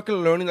 She's fucking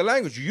learning the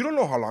language. You don't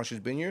know how long she's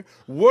been here.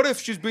 What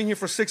if she's been here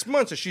for 6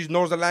 months and she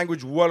knows the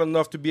language well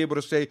enough to be able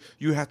to say,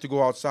 you have to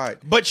go outside?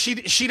 But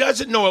she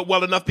doesn't know it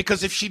well enough,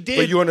 because if she did...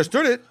 But you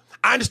understood it.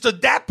 I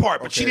understood that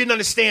part, but she Okay. didn't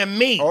understand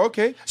me. Oh,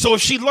 okay. So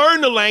if she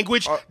learned the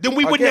language, then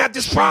we wouldn't Again, have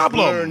this she's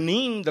problem.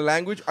 learning the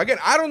language. Again,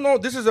 I don't know.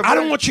 This is a I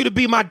don't want you to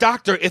be my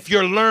doctor if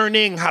you're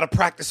learning how to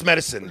practice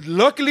medicine.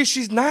 Luckily,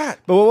 she's not.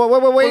 But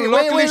wait,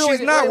 Luckily,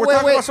 she's not. We're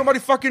talking about somebody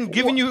fucking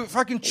giving you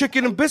fucking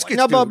chicken and biscuits,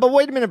 No, dude. but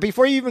wait a minute.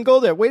 Before you even go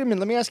there, wait a minute.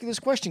 Let me ask you this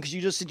question because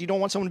you just said you don't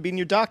want someone to be in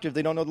your doctor if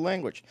they don't know the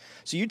language.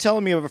 So you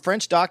telling me if a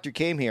French doctor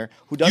came here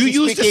who doesn't You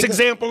used speak this English,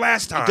 example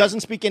last time. doesn't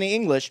speak any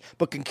English,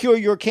 but can cure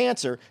your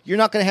cancer, you're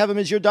not going to have him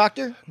as your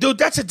doctor? Dude,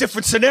 that's a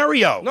different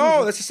scenario.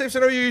 No, that's the same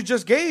scenario you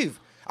just gave.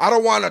 I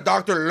don't want a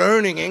doctor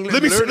learning English.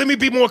 Let me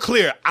be more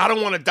clear. I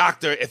don't want a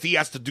doctor, if he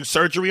has to do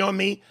surgery on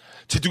me,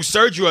 to do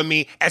surgery on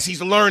me as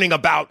he's learning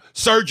about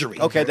surgery.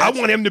 Okay, I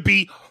want him to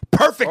be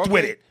perfect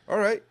with it. All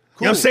right.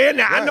 You know what I'm saying?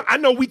 Now, Right. I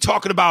know we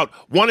talking about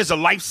one is a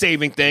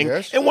life-saving thing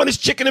Yes. and one is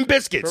chicken and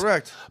biscuits.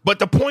 Correct. But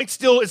the point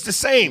still is the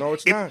same. No,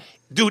 it's not.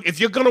 Dude, if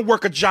you're going to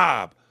work a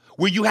job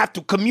where you have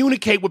to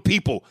communicate with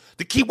people,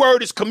 the key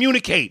word is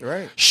communicate.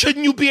 Right.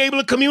 Shouldn't you be able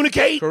to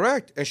communicate?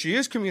 Correct. And she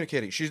is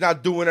communicating. She's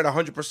not doing it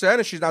 100%,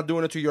 and she's not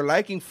doing it to your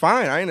liking.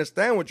 Fine. I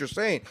understand what you're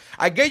saying.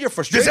 I get your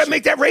frustration. Does that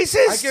make that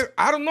racist?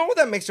 I don't know what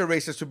that makes her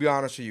racist, to be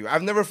honest with you.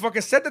 I've never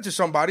fucking said that to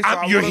somebody. So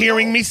You're wouldn't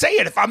hearing know. me say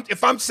it.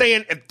 If I'm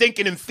saying and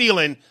thinking and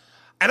feeling,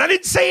 and I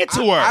didn't say it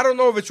to her. I don't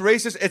know if it's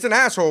racist. It's an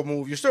asshole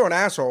move. You're still an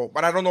asshole,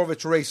 but I don't know if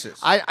it's racist.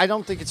 I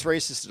don't think it's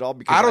racist at all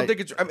because I don't think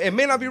it's. I mean, it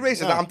may not be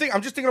racist. No.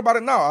 I'm just thinking about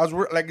it now.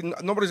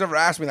 Nobody's ever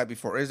asked me that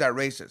before. Is that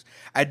racist?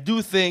 I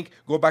do think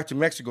go back to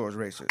Mexico is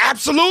racist.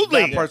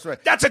 Absolutely. That part's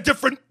right. That's a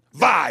different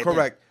vibe.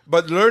 Correct.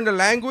 But learn the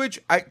language.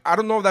 I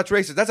don't know if that's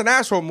racist. That's an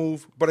asshole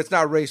move, but it's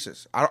not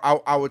racist.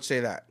 I would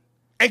say that.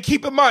 And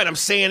keep in mind, I'm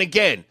saying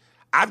again,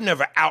 I've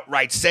never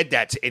outright said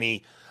that to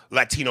any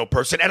Latino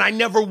person, and I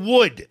never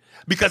would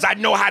because I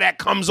know how that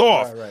comes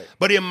off. Right.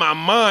 But in my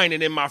mind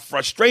and in my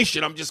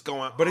frustration, I'm just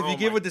going. But if oh you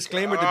give my a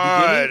disclaimer at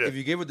God.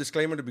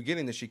 the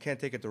beginning, then she can't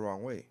take it the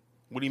wrong way.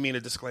 What do you mean a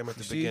disclaimer at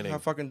the See beginning? how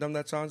fucking dumb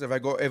that sounds?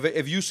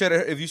 If you said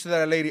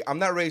that a lady, I'm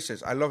not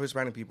racist. I love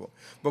Hispanic people,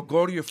 but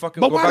go to your fucking.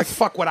 But go why back, the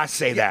fuck would I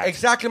say that?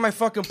 Exactly my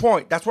fucking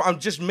point. That's why I'm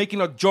just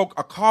making a joke,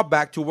 a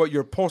callback to what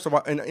your post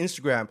about in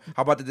Instagram.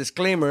 How about the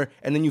disclaimer,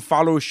 and then you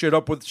follow shit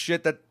up with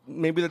shit that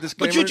maybe the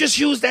disclaimer. But you just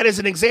used that as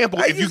an example.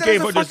 I if you used that gave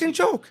as her a fucking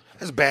joke.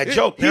 That's a bad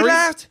joke. He Mary.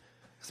 laughed.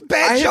 It's a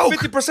bad I joke.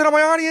 hit 50% of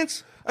my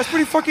audience. That's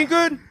pretty fucking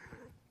good.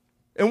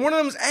 And one of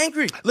them is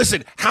angry.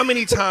 Listen, how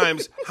many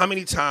times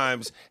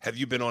have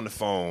you been on the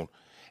phone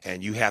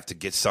and you have to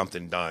get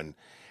something done,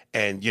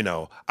 and you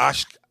know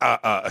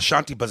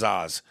Ashanti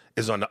Bazaz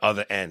is on the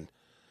other end.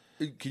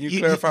 Can you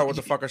clarify what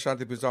the fuck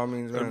Ashanti Pizza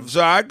means, man?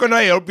 So I'm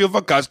gonna help you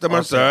for customer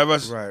Okay.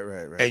 service.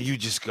 Right. And you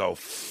just go,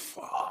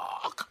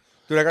 fuck.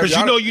 Dude, I gotta Because be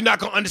you know honest- you're not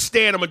gonna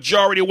understand a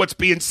majority of what's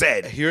being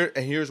said.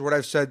 Here's what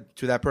I've said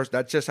to that person.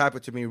 That just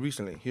happened to me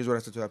recently. Here's what I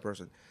said to that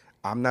person.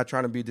 I'm not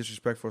trying to be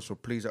disrespectful, so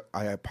please,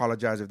 I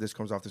apologize if this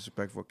comes off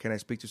disrespectful. Can I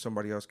speak to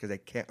somebody else? Because I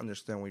can't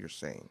understand what you're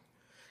saying.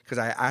 Because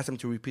I asked them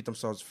to repeat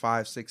themselves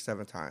 5, 6,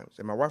 7 times.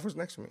 And my wife was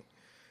next to me.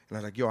 And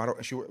I was like, yo, I don't.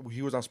 And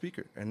he was on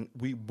speaker. And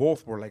we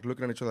both were like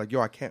looking at each other like, yo,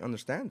 I can't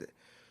understand it.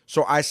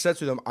 So I said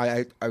to them,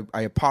 I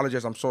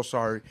apologize. I'm so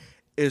sorry.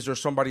 Is there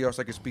somebody else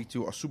I can speak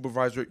to? A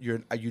supervisor? You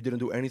didn't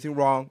do anything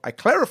wrong. I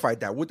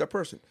clarified that with that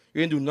person. You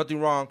didn't do nothing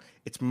wrong.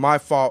 It's my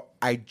fault.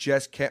 I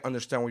just can't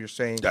understand what you're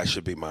saying. That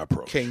should be my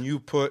approach. Can you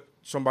put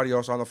somebody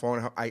else on the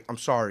phone? I'm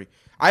sorry.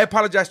 I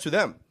apologize to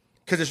them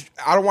because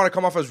I don't want to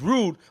come off as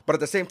rude, but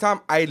at the same time,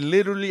 I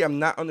literally am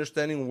not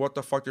understanding what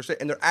the fuck they're saying.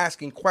 And they're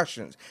asking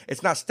questions.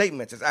 It's not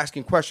statements. It's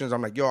asking questions.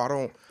 I'm like, yo,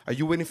 are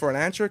you waiting for an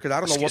answer? Because I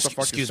don't know what the fuck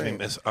you're Excuse saying.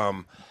 me, miss.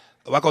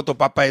 Wako to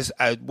Papa is,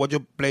 would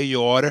you play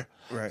your order?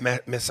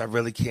 Right. Miss, I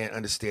really can't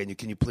understand you.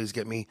 Can you please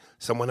get me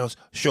someone else?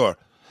 Sure.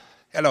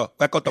 Hello,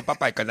 Wako to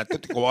Papa, can I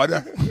take your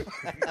order?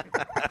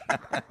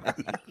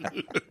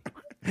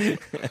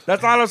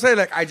 That's all I'm saying.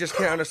 Like, I just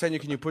can't understand you.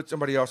 Can you put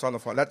somebody else on the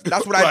phone? That's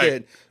what I Right.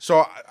 did.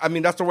 So, I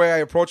mean, that's the way I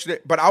approached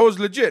it. But I was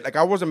legit. Like,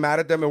 I wasn't mad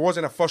at them. It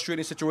wasn't a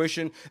frustrating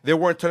situation. They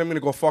weren't telling me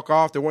to go fuck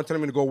off. They weren't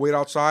telling me to go wait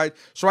outside.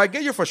 So I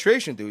get your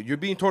frustration, dude. You're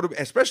being told,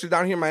 especially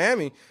down here in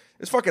Miami,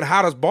 it's fucking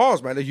hot as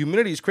balls, man. The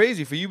humidity is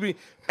crazy. For you,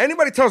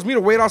 anybody tells me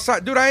to wait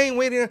outside, dude, I ain't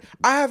waiting.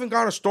 I haven't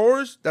gone to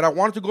stores that I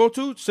wanted to go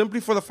to simply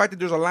for the fact that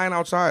there's a line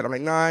outside. I'm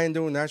like, nah, I ain't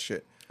doing that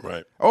shit.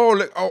 Right. All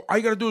you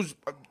gotta do is,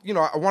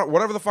 I want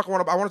whatever the fuck I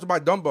want. I wanted to buy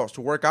dumbbells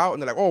to work out,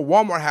 and they're like, oh,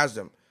 Walmart has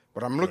them.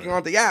 But I'm looking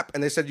on the app,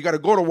 and they said you got to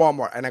go to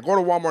Walmart, and I go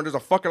to Walmart, and there's a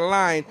fucking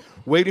line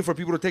waiting for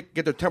people to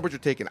get their temperature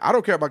taken. I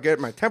don't care about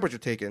getting my temperature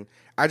taken.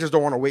 I just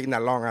don't want to wait in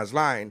that long ass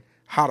line,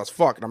 hot as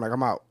fuck. And I'm like,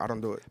 I'm out. I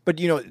don't do it. But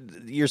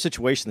your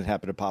situation that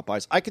happened at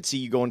Popeyes, I could see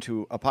you going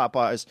to a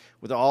Popeyes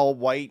with an all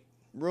white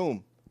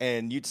room.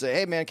 And you'd say,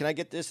 hey, man, can I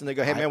get this? And they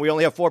go, hey, man, we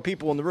only have 4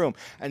 people in the room.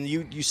 And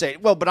you say,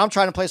 well, but I'm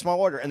trying to place my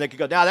order. And they could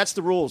go, nah, that's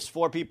the rules,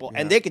 4 people.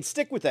 And they could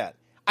stick with that.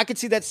 I could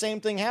see that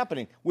same thing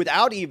happening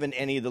without even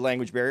any of the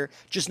language barrier,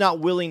 just not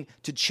willing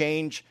to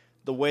change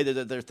the way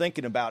that they're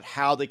thinking about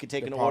how they could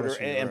take an order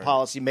policy, and right.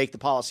 policy, make the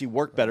policy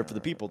work better for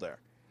the people there.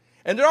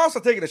 And they're also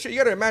taking a shit. You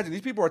got to imagine,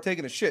 these people are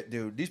taking a shit,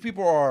 dude. These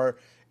people are,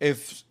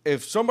 if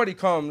somebody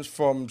comes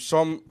from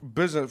some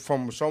business,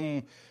 from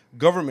some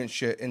government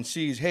shit and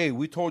sees, hey,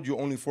 we told you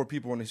only 4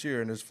 people in this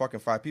year and there's fucking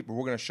 5 people,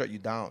 we're going to shut you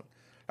down.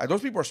 Like,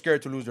 those people are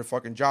scared to lose their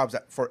fucking jobs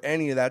for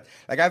any of that.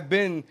 Like, I've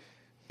been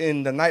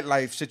in the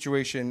nightlife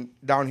situation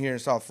down here in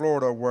South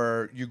Florida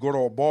where you go to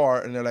a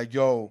bar and they're like,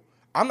 yo,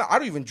 I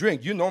don't even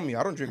drink. You know me.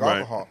 I don't drink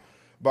alcohol.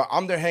 But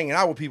I'm there hanging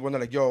out with people, and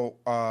they're like, yo,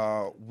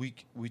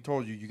 we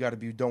told you got to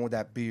be done with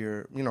that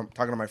beer. You know,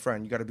 talking to my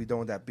friend, you got to be done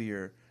with that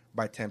beer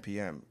by 10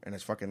 p.m., and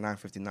it's fucking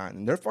 9:59.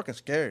 And they're fucking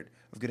scared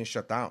of getting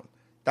shut down.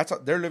 That's how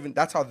they're living.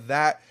 That's how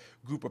that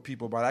group of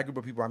people, by that group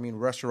of people, I mean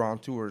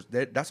restaurateurs,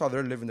 that's how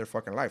they're living their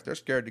fucking life. They're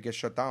scared to get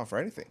shut down for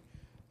anything.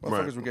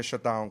 Motherfuckers will get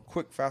shut down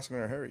quick, fast, and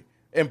in a hurry.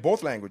 In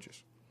both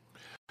languages.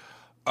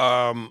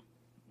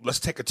 Let's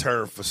take a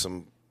turn for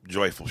some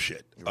joyful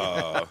shit.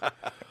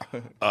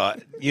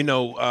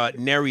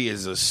 Neri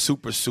is a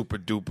super, super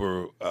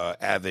duper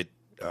avid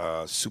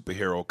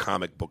superhero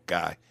comic book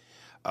guy.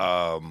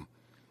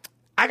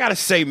 I gotta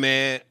say,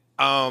 man,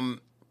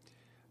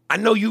 I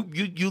know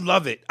you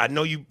love it. I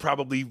know you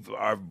probably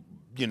are,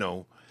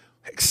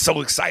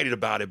 so excited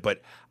about it.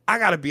 But I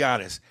gotta be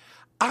honest,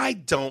 I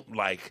don't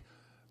like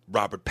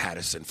Robert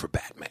Pattinson for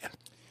Batman.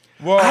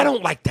 Well, I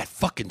don't like that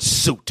fucking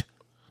suit.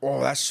 Oh,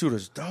 that suit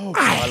is dope.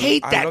 I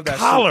hate that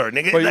collar,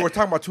 nigga. But you were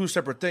talking about 2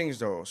 separate things,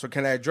 though. So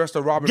can I address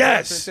the Robert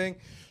Pattinson thing?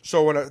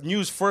 So when the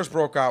news first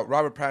broke out,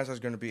 Robert Pattinson is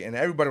going to be, and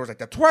everybody was like,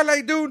 the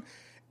Twilight dude?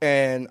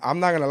 And I'm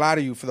not going to lie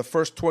to you, for the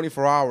first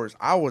 24 hours,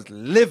 I was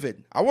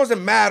livid. I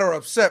wasn't mad or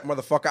upset,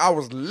 motherfucker. I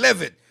was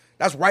livid.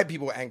 That's white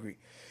people angry.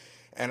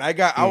 And I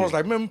was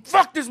like, man,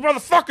 fuck this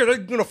motherfucker. They're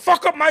going to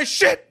fuck up my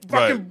shit.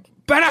 Fucking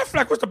Ben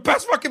Affleck was the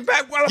best fucking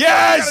Batman.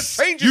 Yes,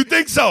 you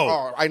think so?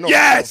 Oh, I know.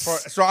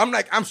 Yes. So I'm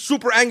like, I'm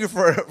super angry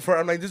for.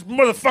 I'm like, this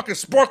motherfucking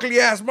sparkly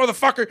ass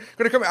motherfucker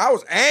gonna come. I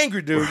was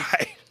angry, dude.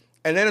 Right.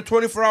 And then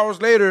 24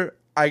 hours later,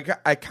 I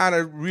kind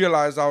of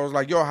realized, I was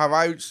like, yo, have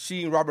I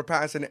seen Robert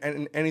Pattinson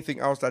in anything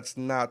else that's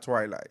not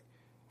Twilight?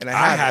 And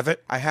I haven't.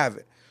 I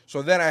haven't.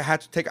 So then I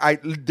had to I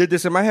did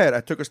this in my head.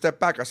 I took a step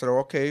back. I said,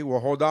 okay,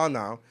 well, hold on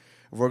now.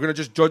 If we're gonna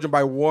just judge him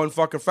by one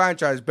fucking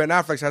franchise, Ben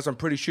Affleck's has some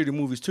pretty shitty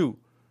movies too.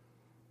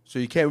 So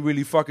you can't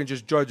really fucking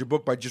just judge a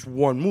book by just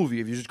one movie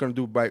if you're just going to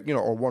do by,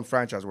 or one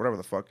franchise or whatever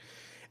the fuck.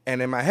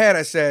 And in my head,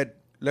 I said,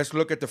 let's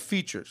look at the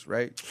features,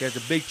 right? He has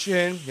a big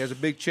chin.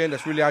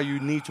 That's really how you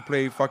need to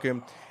play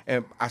fucking.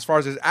 And as far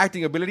as his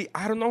acting ability,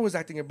 I don't know his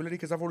acting ability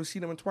because I've only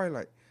seen him in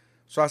Twilight.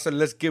 So I said,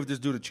 let's give this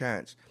dude a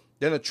chance.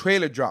 Then the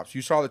trailer drops.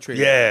 You saw the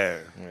trailer. Yeah.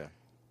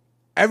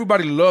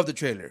 Everybody loved the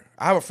trailer.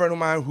 I have a friend of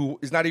mine who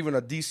is not even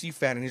a DC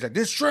fan, and he's like,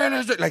 this trailer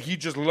is like, he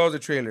just loves the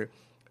trailer.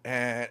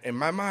 And in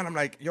my mind, I'm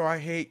like, yo, I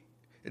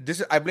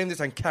blame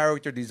this on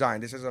character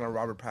design. This isn't on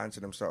Robert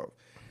Pattinson himself.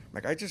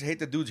 Like, I just hate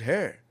the dude's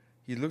hair.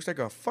 He looks like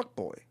a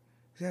fuckboy.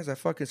 He has a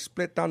fucking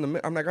split down the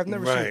middle. I'm like, I've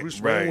never seen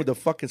Bruce Wayne with a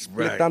fucking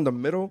split down the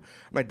middle.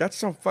 I'm like, that's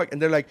some fuck.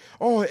 And they're like,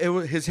 oh,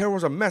 his hair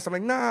was a mess. I'm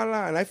like,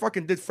 nah. And I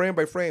fucking did frame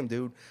by frame,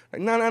 dude.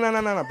 Like,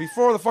 nah.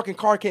 Before the fucking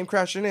car came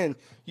crashing in,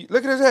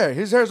 look at his hair.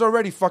 His hair's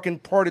already fucking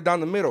parted down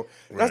the middle.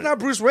 That's not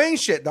Bruce Wayne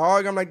shit,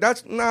 dog. I'm like,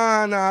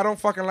 nah, I don't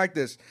fucking like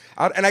this.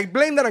 And I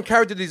blame that on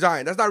character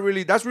design. That's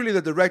really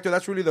the director.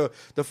 That's really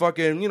the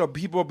fucking,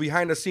 people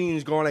behind the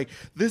scenes going like,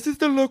 this is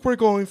the look we're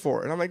going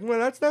for. And I'm like, well,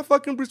 that's not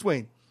fucking Bruce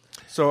Wayne.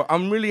 So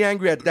I'm really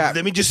angry at that.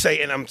 Let me just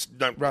say, and I'm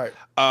right.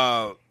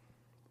 I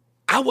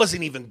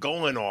wasn't even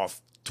going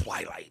off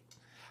Twilight.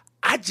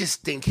 I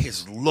just think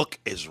his look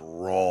is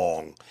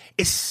wrong.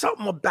 It's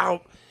something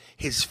about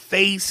his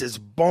face, his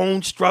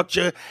bone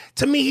structure.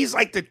 To me, he's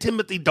like the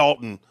Timothy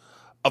Dalton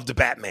of the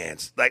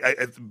Batmans. Like,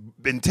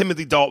 and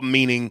Timothy Dalton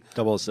meaning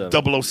 007.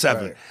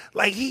 007. Right.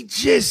 Like, he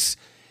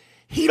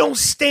don't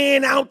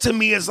stand out to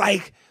me as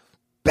like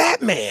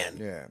Batman.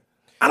 Yeah.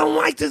 I don't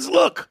like this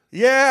look.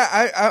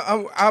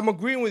 Yeah, I'm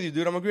agreeing with you,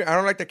 dude. I'm agreeing. I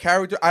don't like the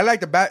character. I like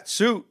the bat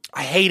suit.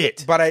 I hate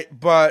it.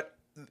 But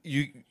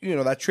you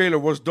that trailer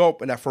was dope,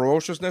 and that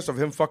ferociousness of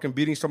him fucking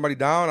beating somebody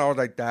down. I was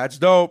like, that's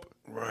dope.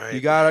 Right. You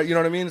gotta, you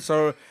know what I mean?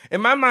 So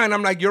in my mind,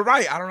 I'm like, you're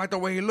right. I don't like the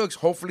way he looks.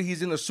 Hopefully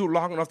he's in the suit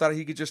long enough that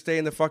he could just stay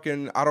in the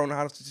fucking, I don't know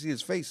how to see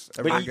his face.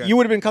 But you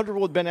would have been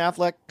comfortable with Ben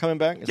Affleck coming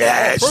back?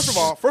 Yes. First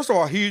of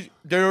all, they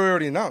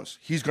already announced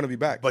he's gonna be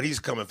back. But he's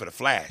coming for the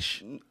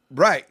Flash.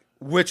 Right.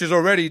 Which is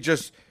already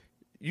just,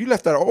 you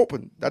left that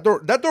open. That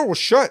door was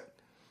shut.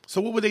 So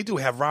what would they do?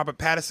 Have Robert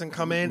Pattinson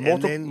come in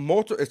and then...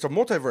 It's a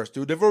multiverse,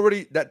 dude. They've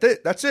already...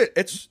 That's it.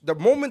 It's the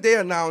moment they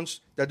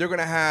announced that they're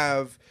going to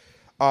have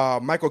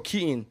Michael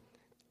Keaton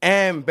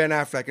and Ben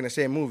Affleck in the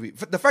same movie.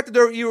 The fact that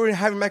they're even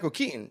having Michael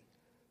Keaton,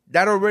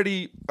 that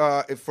already,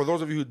 for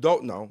those of you who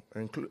don't know,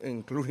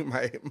 including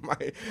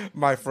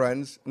my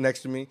friends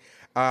next to me,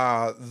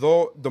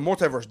 though the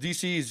multiverse,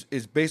 DC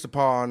is based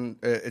upon,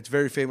 it's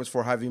very famous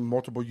for having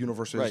multiple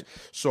universes. Right.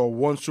 So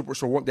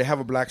they have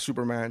a black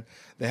Superman.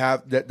 They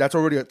have that's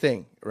already a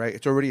thing, right?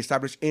 It's already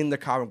established in the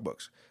comic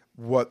books.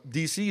 What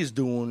DC is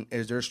doing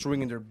is they're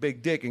swinging their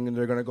big dick and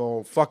they're gonna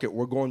go, fuck it,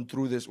 we're going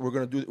through this. We're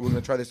gonna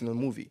try this in the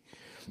movie.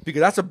 because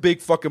that's a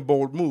big fucking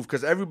bold move.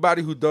 Because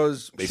everybody who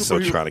does They still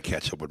superhero- trying to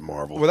catch up with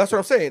Marvel. Well, that's what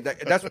I'm saying.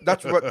 That's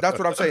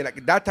what I'm saying.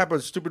 Like that type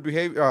of stupid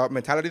behavior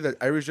mentality that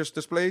Aries just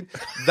displayed.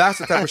 That's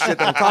the type of shit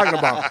that I'm talking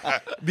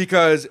about.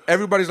 Because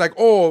everybody's like,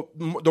 oh,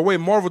 the way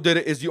Marvel did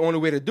it is the only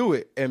way to do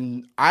it.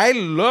 And I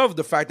love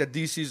the fact that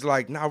DC's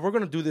like, nah, we're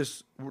gonna do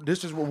this.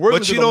 This is what we're.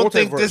 But gonna you do the don't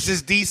think multiverse. this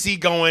is DC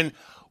going,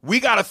 we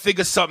got to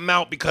figure something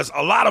out because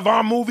a lot of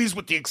our movies,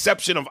 with the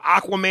exception of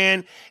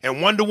Aquaman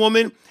and Wonder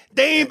Woman,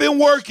 they ain't been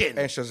working.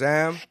 And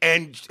Shazam.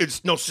 And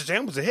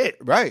Shazam was a hit.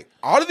 Right.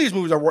 All of these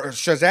movies are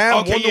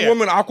Shazam, Okay, Wonder yeah.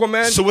 Woman,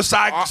 Aquaman.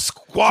 Suicide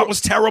Squad was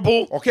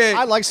terrible. Okay,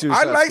 I like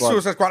Suicide Squad.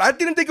 Suicide Squad. I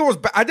didn't think it was.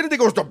 I didn't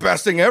think it was the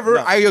best thing ever.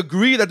 I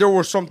agree that there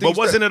were some things. But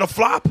wasn't it a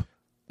flop?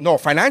 No,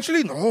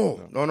 financially, no.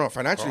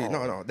 Financially,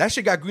 no. That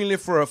shit got greenlit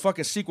for a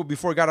fucking sequel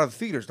before it got out of the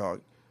theaters,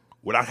 dog.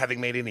 Without having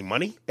made any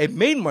money? It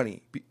made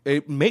money.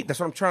 That's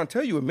what I'm trying to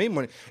tell you. It made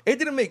money. It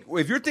didn't make.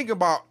 If you're thinking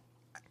about,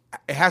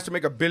 it has to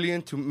make $1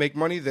 billion to make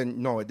money.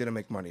 Then no, it didn't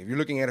make money. If you're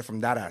looking at it from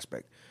that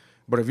aspect.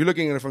 But if you're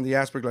looking at it from the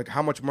aspect like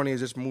how much money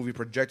is this movie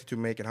projected to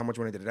make and how much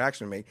money did it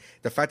actually make,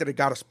 the fact that it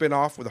got a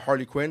spin-off with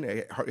Harley Quinn,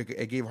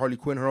 it gave Harley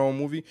Quinn her own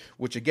movie,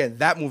 which again,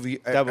 that movie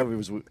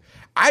was.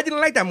 I didn't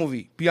like that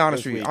movie, be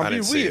honest with you. weak. I'm I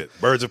being didn't see weird. it.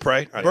 Birds of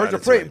Prey? Birds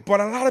of Prey, but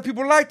a lot of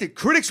people liked it.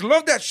 Critics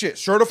loved that shit.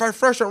 Certified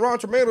Fresh on Rotten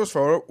Tomatoes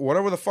for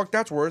whatever the fuck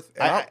that's worth.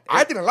 And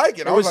I didn't like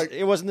it. I was like,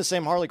 it wasn't the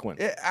same Harley Quinn.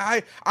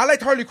 I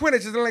liked Harley Quinn. I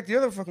just didn't like the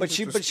other fucking.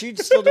 But she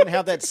still didn't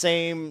have that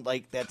same.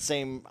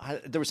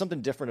 There was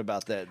something different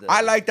about that.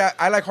 I like that.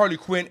 I like Harley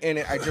Quinn in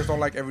it. I just don't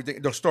like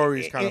everything. The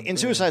story is kind of in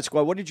Suicide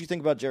Squad. What did you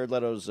think about Jared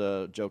Leto's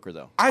Joker,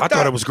 though? I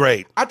thought it was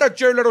great. I thought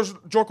Jared Leto's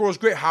Joker was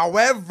great.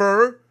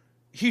 However,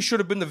 he should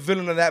have been the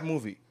villain of that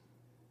movie.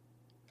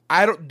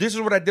 This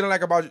is what I didn't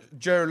like about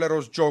Jared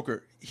Leto's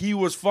Joker. He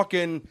was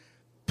fucking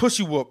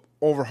pussy whoop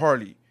over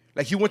Harley.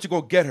 Like he went to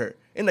go get her.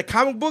 In the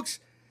comic books,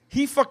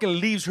 he fucking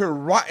leaves her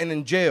rotten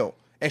in jail,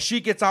 and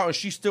she gets out and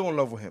she's still in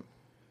love with him.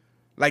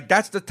 Like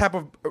that's the type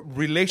of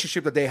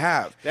relationship that they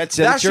have. That's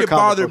that your shit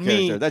comic bothered book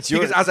me character. That's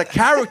because yours.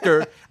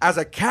 as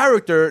a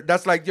character,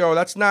 that's like, yo,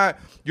 that's not.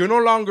 You're no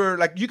longer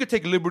like you could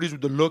take liberties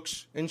with the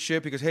looks and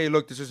shit because hey,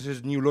 look, this is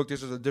his new look.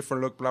 This is a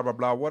different look. Blah blah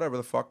blah. Whatever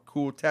the fuck.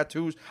 Cool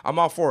tattoos. I'm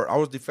all for it. I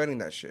was defending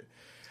that shit.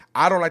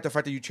 I don't like the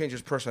fact that you change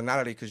his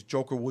personality because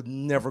Joker would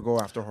never go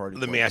after Harley.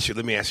 Let me ask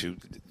you,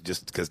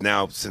 just because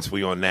now since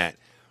we on that,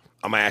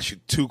 I'm gonna ask you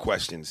 2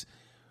 questions.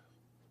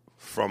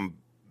 From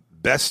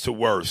best to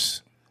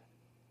worst,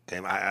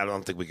 and I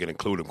don't think we can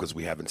include him because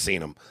we haven't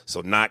seen him.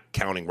 So not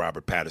counting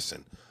Robert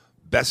Pattinson.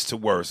 Best to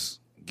worst,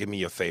 give me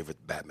your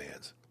favorite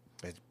Batmans.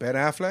 It's Ben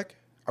Affleck.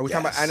 Are we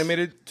talking about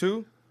animated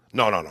too?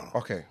 No.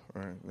 Okay.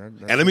 All right.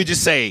 And let me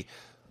just say,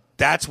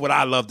 that's what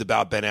I loved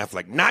about Ben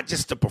Affleck. Not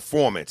just the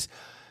performance.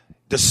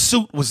 The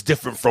suit was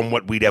different from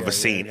what we'd ever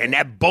seen. And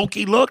that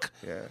bulky look,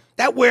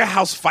 that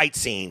warehouse fight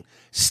scene,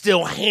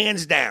 still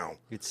hands down.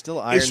 It's still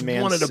Iron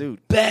Man's one of the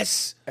suit.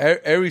 best.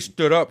 Ares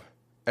stood up.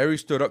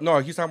 No,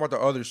 he's talking about the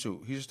other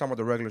suit. He's just talking about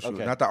the regular suit,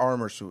 Okay. not the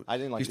armor suit. I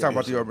didn't like He's the talking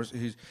about armor the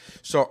armor.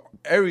 So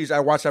Ares,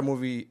 I watched that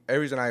movie.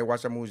 Ares and I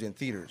watched that movie in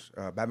theaters,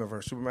 Batman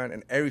vs Superman,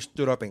 and Ares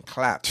stood up and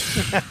clapped.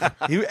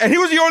 he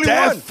was the only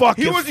That one.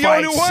 fucking He was the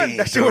fight only one. scene,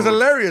 That shit was dude.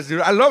 hilarious,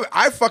 dude. I love it.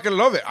 I fucking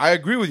love it. I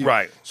agree with you.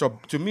 Right. So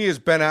to me, it's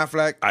Ben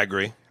Affleck. I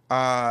agree.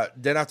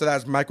 Then after that,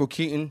 it's Michael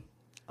Keaton.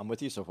 I'm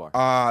with you so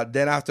far.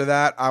 Then after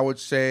that, I would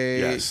say,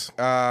 Yes.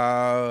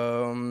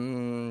 I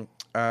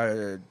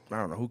don't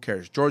know. Who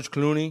cares? George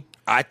Clooney.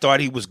 I thought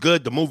he was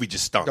good. The movie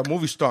just stunk. The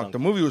movie stunk. The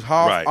movie was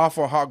Right.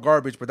 awful hot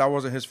garbage, but that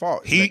wasn't his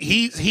fault.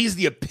 He's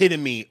the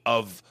epitome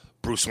of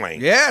Bruce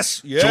Wayne.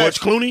 Yes. George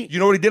Clooney? You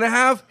know what he didn't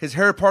have? His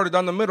hair parted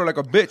down the middle like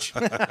a bitch.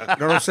 You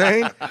know what I'm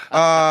saying?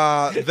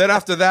 Then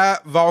after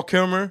that, Val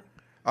Kilmer.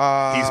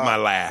 He's my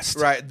last.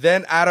 Right.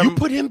 Then Adam. You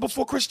put him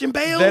before Christian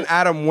Bale? Then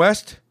Adam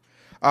West.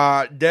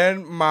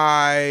 Then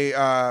my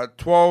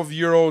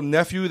 12-year-old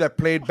nephew that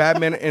played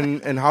Batman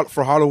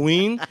for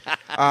Halloween.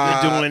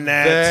 You're doing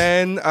that.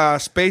 Then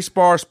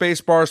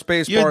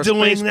Spacebar. You're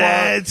doing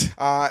Spacebar.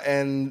 that.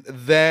 And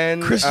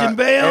then Christian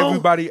Bale.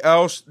 Everybody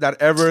else that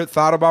ever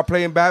thought about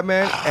playing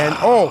Batman. And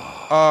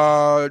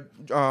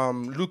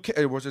Luke.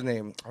 What's his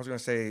name? I was gonna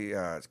say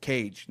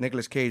Cage,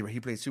 Nicolas Cage, but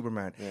he played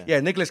Superman. Yeah,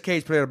 Nicolas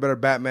Cage played a better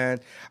Batman.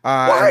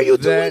 Why are you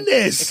doing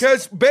this?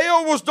 Because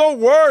Bale was the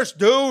worst,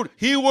 dude.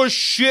 He was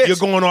shit. You're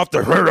going off the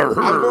I'm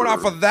going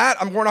off of that.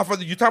 I'm going off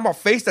of you talking about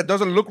face that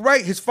doesn't look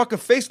right. His fucking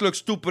face looks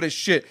stupid as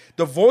shit.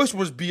 The voice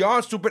was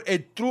beyond stupid.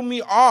 It threw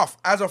me off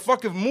as a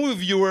fucking movie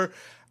viewer.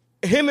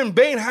 Him and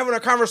Bane having a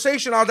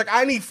conversation, I was like,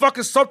 I need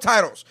fucking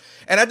subtitles.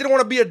 And I didn't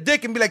want to be a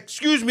dick and be like,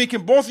 excuse me,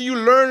 can both of you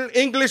learn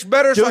English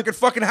better so I can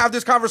fucking have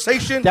this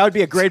conversation? That would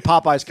be a great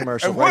Popeyes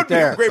commercial It right would be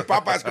there. a great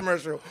Popeyes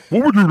commercial.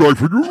 What would you like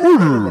for your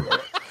order?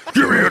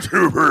 Give me a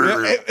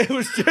two-bird. It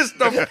was just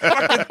the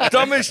fucking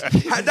dumbest.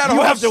 That You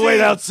whole have to wait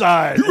scene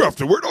outside. You have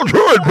to wait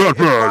outside,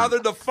 Batman.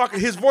 bothered the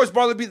fucking. His voice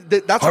bothered me.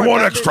 That's I why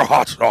want Batman- extra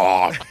hot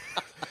sauce.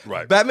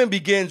 Right. Batman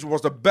Begins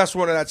was the best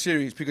one in that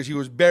series because he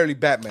was barely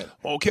Batman.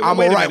 Okay, I'm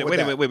wait a alright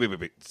minute. with that.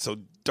 Wait. So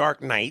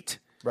Dark Knight,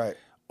 Right.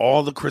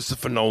 all the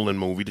Christopher Nolan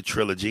movie, the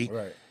trilogy.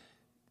 Right.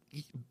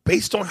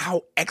 based on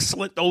how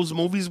excellent those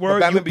movies were,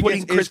 But you're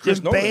putting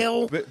Christian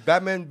Bale.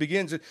 Batman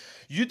Begins.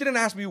 You didn't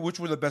ask me which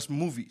were the best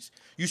movies.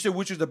 You said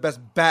which was the best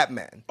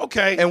Batman.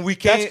 Okay. And we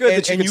can't. That's good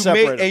that you can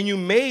separate them.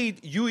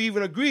 You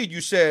even agreed.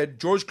 You said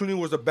George Clooney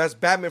was the best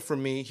Batman for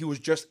me. He was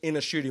just in a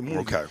shitty movie.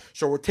 Okay.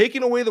 So we're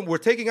taking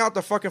out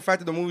the fucking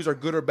fact that the movies are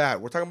good or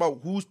bad. We're talking about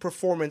whose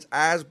performance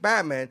as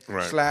Batman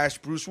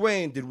 / Bruce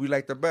Wayne did we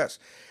like the best.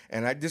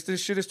 And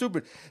this shit is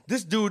stupid.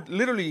 This dude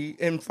literally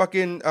in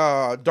fucking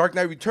Dark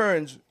Knight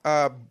Returns,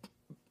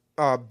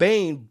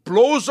 Bane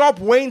blows up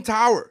Wayne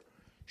Tower,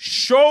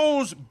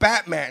 shows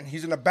Batman.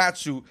 He's in a bat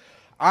suit.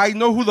 I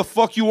know who the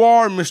fuck you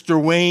are,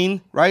 Mr. Wayne,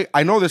 right?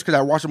 I know this because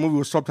I watched the movie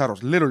with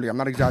subtitles. Literally, I'm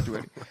not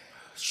exaggerating.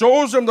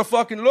 Shows him the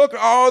fucking look.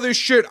 All this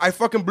shit. I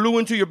fucking blew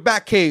into your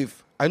bat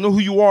cave. I know who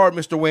you are,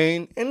 Mr.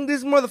 Wayne. And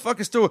this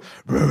motherfucker still,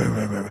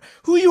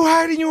 who you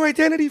hiding your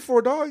identity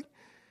for, dog?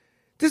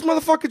 This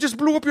motherfucker just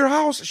blew up your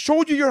house,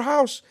 showed you your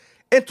house,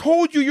 and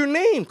told you your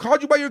name,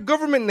 called you by your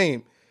government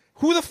name.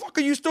 Who the fuck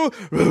are you still?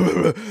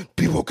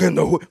 People can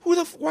know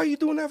why are you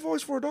doing that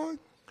voice for, dog?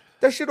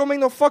 That shit don't make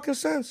no fucking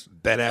sense.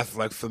 Ben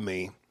Affleck for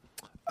me.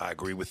 I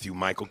agree with you.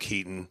 Michael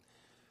Keaton,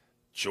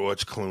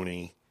 George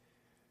Clooney,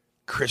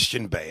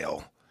 Christian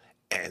Bale,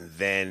 and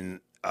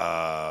then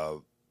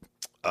Adam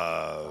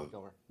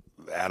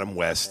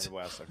West.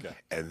 Okay.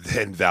 And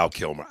then Val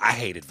Kilmer. I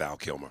hated Val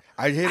Kilmer.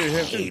 I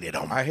hated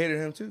him. I hated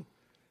him too.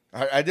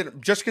 I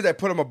didn't just because I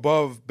put him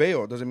above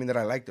Bale doesn't mean that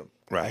I liked him.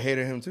 Right. I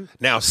hated him too.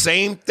 Now,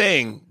 same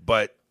thing,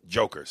 but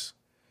Jokers.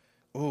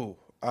 Ooh.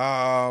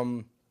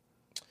 I'm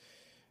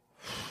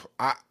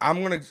gonna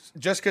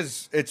I'm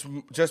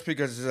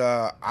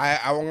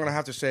gonna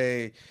have to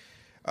say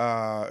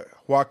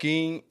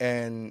Joaquin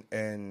and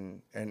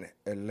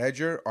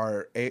Ledger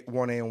are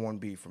 1A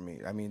and 1B for me.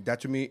 I mean, that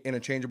to me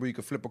interchangeable. You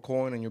could flip a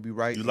coin and you'll be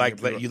right. You like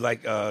Joaquin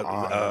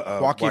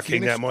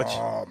that much?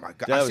 Oh my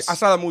god! I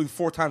saw that movie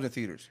 4 times in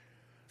theaters,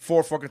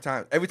 4 fucking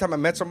times. Every time I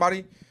met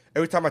somebody,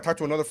 every time I talked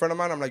to another friend of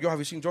mine, I'm like, "Yo, have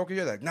you seen Joker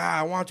yet?" They're like, "Nah,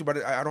 I want to, but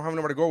I don't have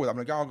nobody to go with." I'm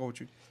like, "Yo, I'll go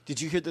with you." Did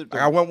you hear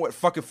I went with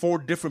fucking 4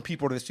 different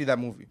people to see that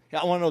movie.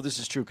 I want to know if this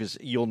is true because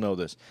you'll know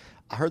this.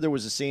 I heard there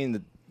was a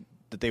scene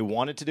that they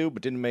wanted to do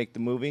but didn't make the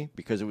movie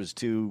because it was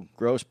too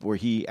gross, where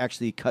he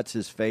actually cuts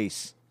his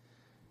face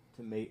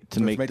to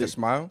make the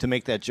smile, to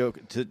make that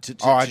joke to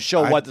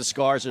show what the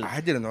scars are.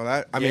 I didn't know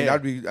that. I mean,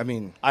 that'd be. I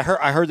mean, I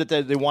heard that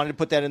they wanted to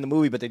put that in the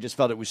movie, but they just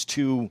felt it was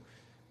too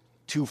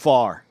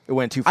far. It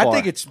went too far. I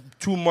think it's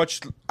too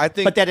much.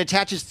 But that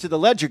attaches to the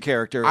Ledger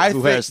character.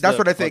 That's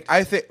what I think.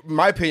 I think,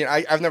 my opinion.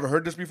 I've never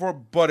heard this before,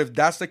 but if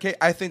that's the case,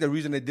 I think the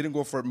reason they didn't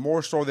go for it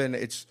more so than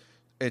it's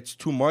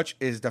too much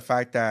is the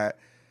fact that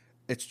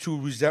it's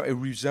it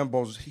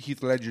resembles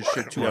Heath Ledger's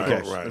shit too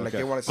close. Right. Like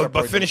they want to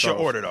But finish your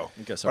order though.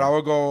 Okay, but I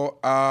would go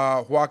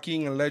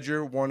Joaquin and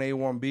Ledger 1A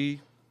 1B.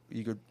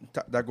 You could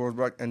that goes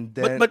back and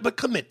then. But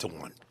commit to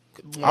one.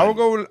 I will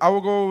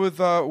go with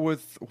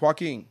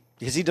Joaquin.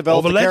 Because he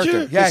developed the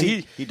Ledger? character. Yeah,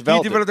 he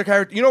developed the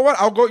character. You know what?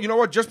 I'll go. You know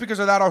what? Just because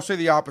of that, I'll say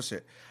the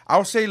opposite.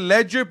 I'll say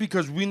Ledger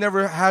because we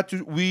never had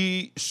to.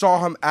 We saw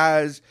him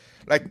as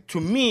like,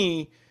 to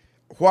me,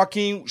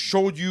 Joaquin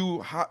showed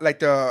you how,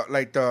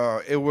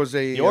 it was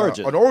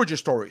an origin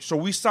story. So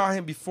we saw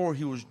him before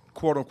he was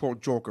quote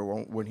unquote Joker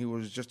when he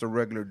was just a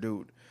regular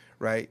dude,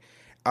 right?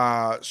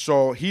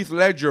 So Heath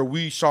Ledger,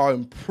 we saw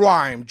him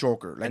prime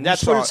Joker, and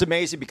that's what it's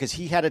amazing because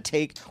he had to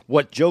take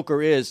what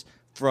Joker is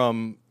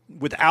from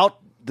without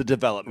the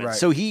development. Right.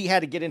 So he had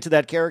to get into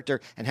that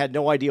character and had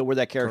no idea where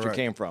that character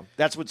came from.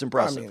 That's what's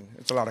impressive. I mean,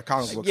 it's a lot of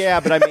comic books.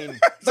 Yeah, but I mean,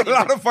 it's a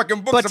lot of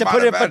fucking books. But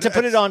to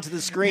put it onto the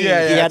screen, he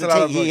had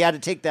to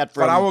take that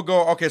from. But I will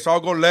go. Okay, so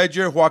I'll go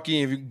Ledger,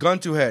 Joaquin. If you gun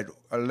to head,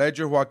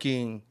 Ledger,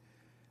 Joaquin,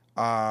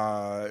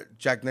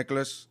 Jack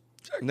Nicholson.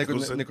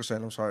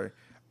 I'm sorry,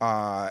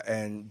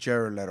 and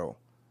Jared Leto.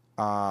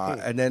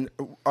 And then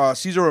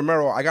Cesar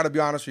Romero. I got to be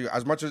honest with you.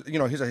 As much as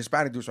he's a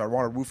Hispanic dude, so I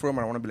want to root for him.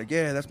 And I want to be like,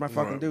 yeah, that's my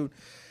fucking dude.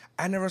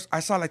 I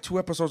saw like 2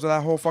 episodes of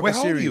that whole fucking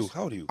series.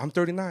 How old are you? I'm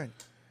 39.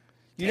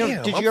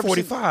 Damn, I'm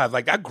 45.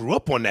 Like I grew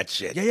up on that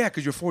shit. Yeah,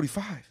 because you're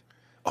 45.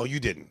 Oh, you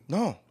didn't?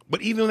 No.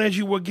 But even as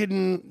you were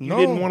getting, you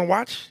didn't want to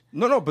watch?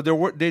 No, but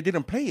they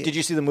didn't play it. Did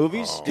you see the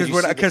movies?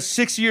 Because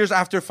 6 years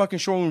after fucking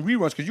showing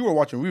reruns, because you were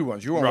watching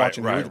reruns, you weren't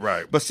watching the original.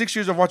 Right. But 6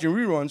 years of watching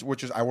reruns,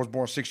 which is I was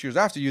born 6 years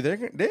after you, they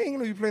ain't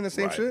gonna be playing the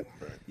same shit.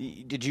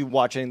 Right. Did you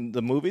watch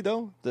the movie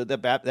though?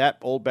 That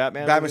old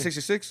Batman? Batman movie?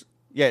 66.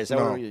 Yeah, is that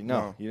No, what you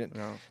no, you didn't.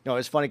 no. No,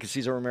 it's funny because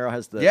Cesar Romero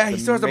has the Yeah, he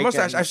still has the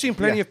mustache. makeup. I've seen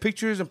plenty of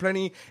pictures and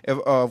plenty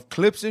of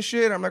clips and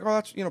shit. I'm like, oh,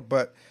 that's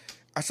but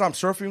I saw him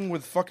surfing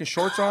with fucking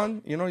shorts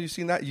on. You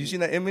seen that? You seen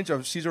that image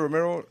of Cesar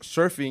Romero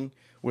surfing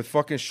with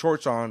fucking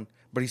shorts on,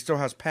 but he still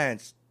has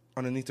pants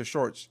underneath the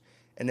shorts.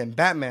 And then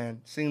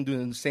Batman, seeing him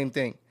doing the same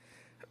thing.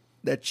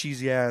 That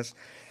cheesy ass.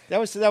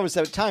 That was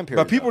that time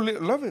period. But people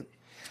love it.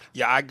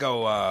 Yeah, I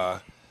go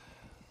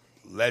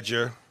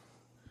Ledger.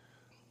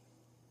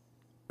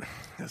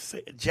 Let's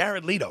say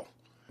Jared Leto.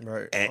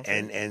 Right.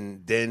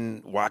 And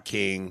then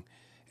Joaquin,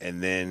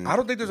 and then I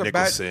don't think there's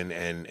Nicholson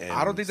and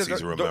I don't think there's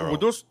Cesar Romero.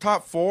 with those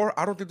top 4.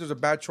 I don't think there's a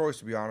bad choice,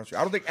 to be honest with you.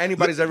 I don't think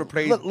anybody's ever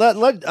played.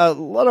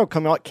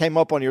 Leto came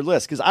up on your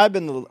list because I've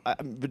been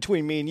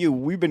between me and you.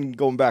 We've been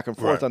going back and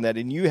forth Right. on that,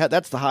 and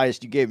that's the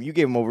highest you gave him. You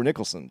gave him over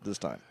Nicholson this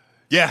time.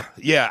 Yeah.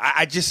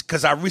 I just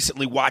because I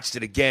recently watched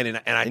it again, and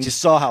I And you just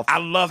saw how- I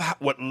love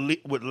what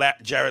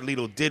Jared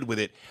Leto did with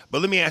it.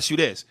 But let me ask you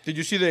this: Did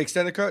you see the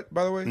extended cut,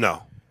 by the way?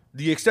 No,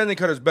 The extended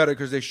cut is better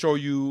because they show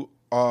you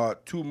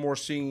 2 more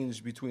scenes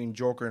between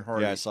Joker and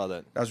Harley. Yeah, I saw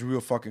that. That's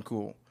real fucking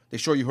cool. They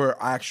show you her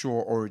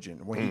actual origin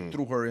when he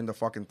threw her in the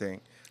fucking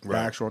thing. The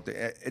Right. actual thing.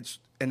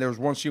 And there was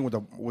one scene with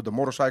the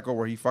motorcycle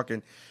where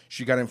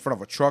she got in front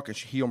of a truck and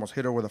he almost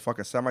hit her with a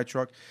fucking semi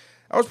truck.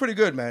 That was pretty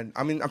good, man.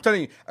 I mean, I'm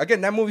telling you,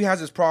 again, that movie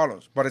has its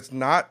problems, but it's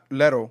not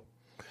Leto.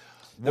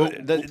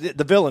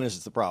 The villain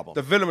is the problem.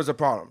 The villain is a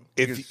problem.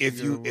 if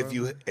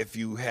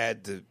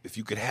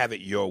you could have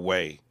it your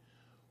way,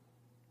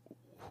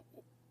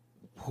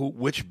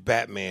 which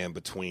Batman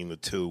between the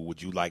two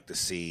would you like to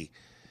see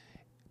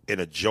in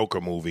a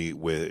Joker movie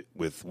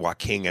with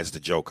Joaquin as the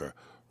Joker?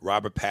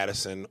 Robert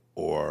Pattinson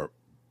or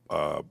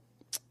Ben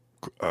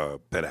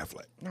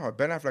Affleck? No,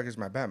 Ben Affleck is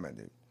my Batman,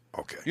 dude.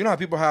 Okay. You know how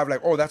people have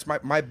like, oh, that's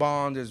my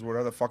Bond is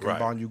whatever fucking Right.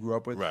 Bond you grew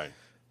up with. Right.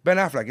 Ben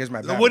Affleck is my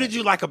Batman. What did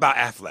you like about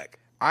Affleck?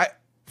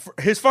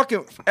 His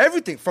fucking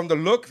everything from the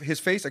look, his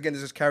face. Again,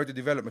 this is character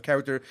development.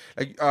 Character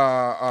like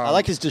I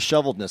like his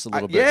disheveledness a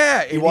little bit.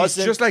 Yeah, he and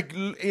wasn't he's just like,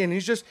 and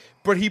he's just,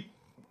 but he,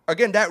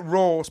 again, that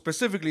role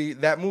specifically,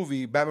 that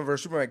movie, Batman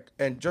vs Superman,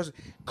 and just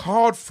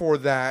called for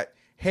that.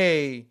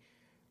 Hey,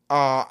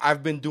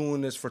 I've been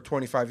doing this for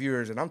 25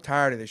 years, and I'm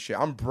tired of this shit.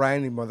 I'm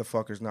branding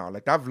motherfuckers now.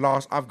 Like I've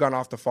gone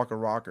off the fucking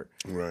rocker.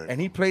 Right.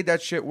 And he played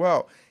that shit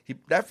well.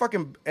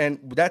 And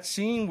that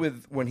scene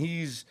with when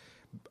he's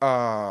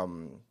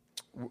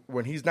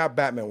not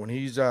Batman, when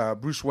he's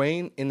Bruce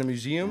Wayne in the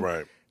museum,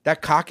 Right.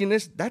 That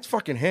cockiness, that's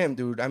fucking him,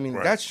 dude. I mean,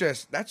 Right.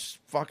 that's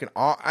fucking.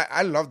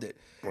 I loved it.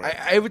 Right.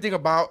 Everything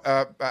about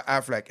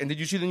Affleck. And did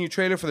you see the new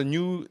trailer for the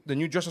new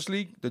Justice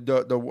League,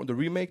 the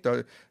remake,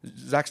 the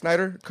Zack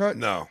Snyder cut?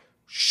 No.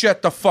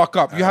 Shut the fuck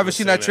up. You haven't haven't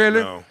seen that seen it,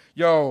 trailer? no.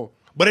 Yo.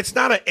 But it's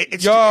not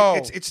it's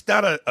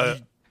not a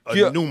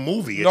new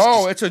movie.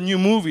 It's a new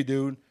movie,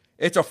 dude.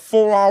 It's a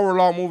 4-hour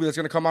long movie that's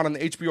gonna come out on the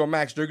HBO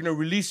Max. They're gonna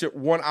release it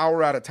 1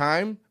 hour at a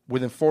time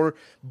within 4,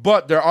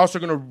 but they're also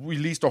gonna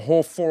release the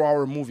whole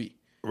 4-hour movie.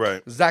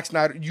 right. Zack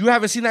Snyder. You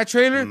haven't seen that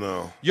trailer?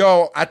 No.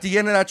 Yo, at the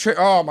end of that trailer,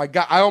 oh my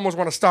God, I almost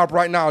want to stop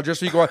right now just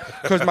so you go.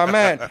 Because my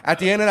man, at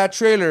the end of that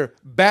trailer,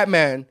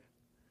 Batman,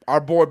 our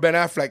boy Ben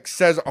Affleck,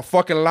 says a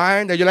fucking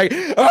line that you're like,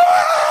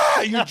 ah!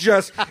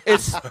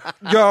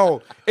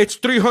 It's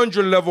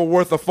 300 level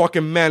worth of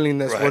fucking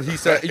manliness. Right, What he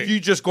said, right. you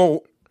just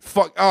go,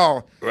 fuck,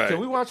 oh. Right. Can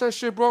we watch that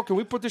shit, bro? Can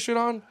we put this shit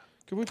on?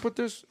 Can we put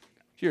this?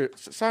 Here,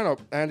 sign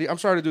up, Andy. I'm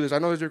sorry to do this. I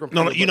know this is your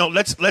computer. No, you know,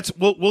 we'll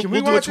Can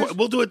we do it. watch this?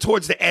 We'll do it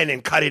towards the end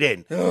and cut it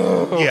in. Yeah,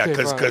 Okay,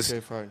 because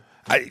fine.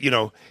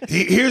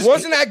 here's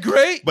Wasn't that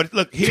great? But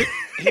look,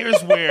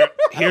 here's where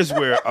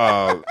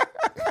Ben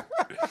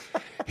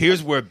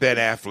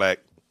Affleck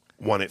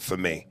won it for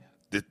me.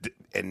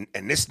 And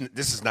this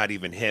is not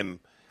even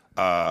him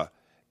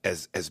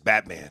as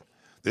Batman.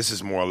 This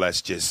is more or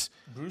less just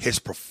his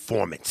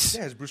performance.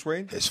 Yeah, it's Bruce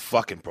Wayne. His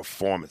fucking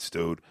performance,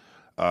 dude.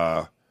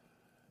 Yeah.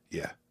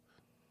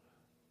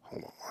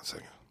 Hold on 1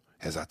 second.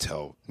 As I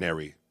tell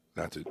Neri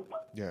not to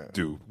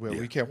do. Well, yeah.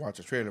 we can't watch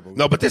the trailer, but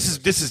No, but this is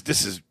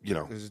you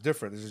know. This is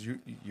different. This is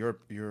your.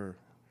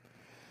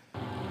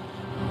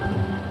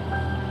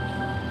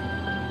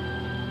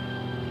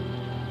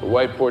 The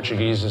white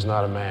Portuguese is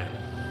not a man.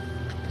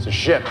 It's a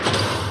ship.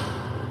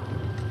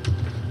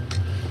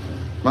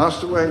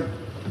 Master Wayne,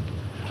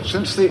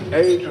 since the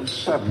age of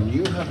 7,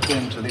 you have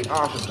been to the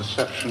art of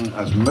deception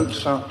as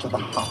Mozart to the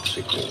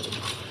harpsichord.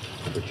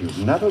 But you've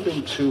never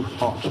been too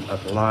hot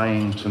at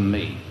lying to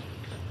me.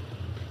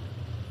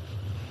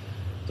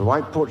 The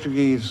white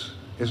Portuguese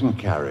isn't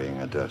carrying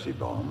a dirty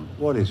bomb.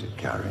 What is it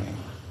carrying?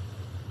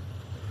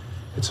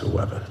 It's a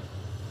weapon.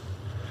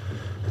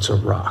 It's a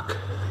rock.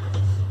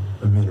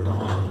 A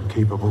mineral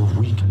capable of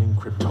weakening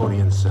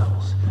Kryptonian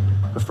cells.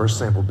 The first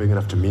sample big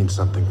enough to mean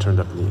something turned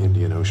up in the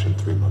Indian Ocean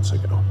 3 months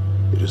ago.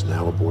 It is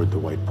now aboard the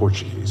White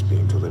Portuguese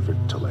being delivered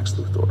to Lex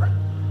Luthor,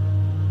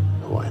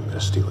 who I am going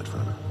to steal it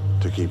from him.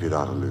 To keep it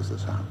out of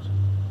Luthor's hands.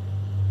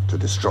 To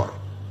destroy it.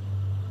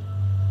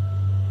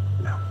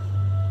 No.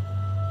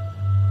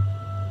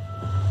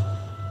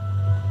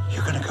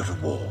 You're gonna go to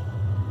war.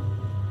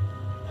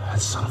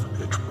 That son of a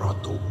bitch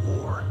brought the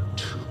war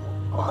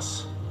to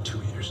us 2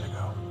 years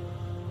ago.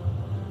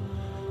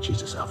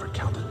 Jesus, Alfred,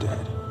 count the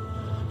dead.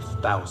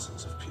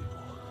 Thousands of people.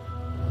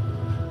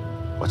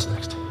 What's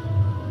next?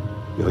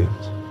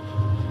 Millions.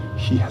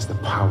 He has the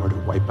power to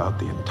wipe out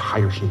the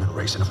entire human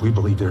race, and if we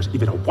believe there's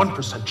even a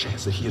 1%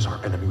 chance that he is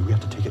our enemy, we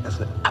have to take it as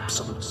an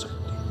absolute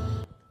certainty.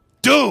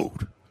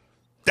 Dude,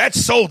 that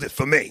sold it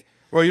for me.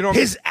 Well, you know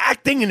his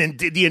acting and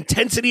the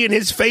intensity in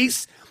his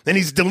face, and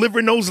he's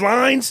delivering those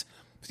lines.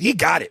 He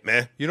got it,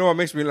 man. You know what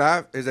makes me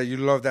laugh is that you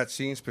love that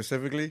scene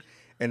specifically,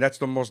 and that's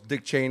the most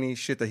Dick Cheney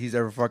shit that he's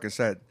ever fucking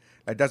said.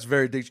 Like, that's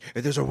very dangerous.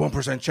 If there's a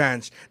 1%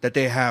 chance that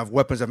they have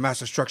weapons of mass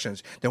destruction,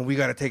 then we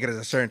got to take it as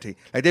a certainty.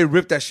 Like, they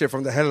ripped that shit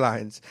from the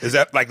headlines. Is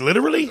that like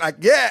literally? Like,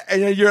 yeah.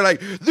 And then you're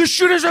like, this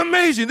shit is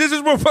amazing. This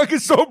is what fucking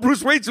sold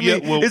Bruce Wayne to me.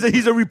 Well, is that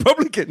he's a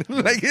Republican.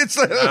 Like, it's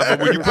but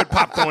when you put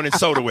popcorn and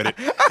soda with it,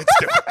 it's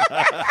different.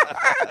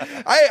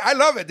 I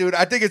love it, dude.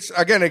 I think it's,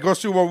 again, it goes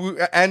to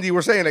what Andy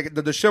was saying, like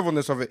the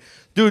disheveledness of it.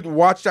 Dude,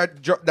 watch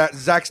that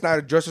Zack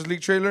Snyder Justice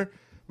League trailer.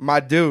 My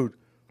dude,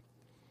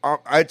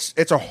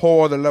 it's a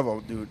whole other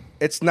level, dude.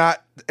 It's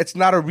not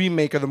a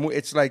remake of the movie.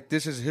 It's like,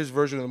 this is his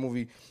version of the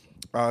movie.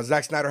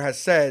 Zack Snyder has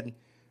said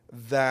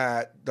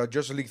that the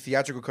Justice League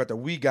theatrical cut that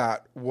we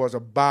got was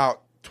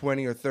about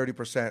 20 or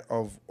 30%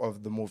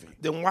 of the movie.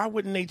 Then why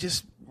wouldn't they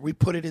just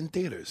re-put it in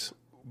theaters?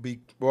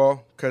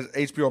 Because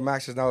HBO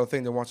Max is now the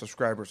thing. They want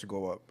subscribers to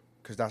go up.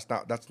 Because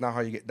that's not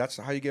how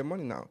you get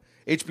money now.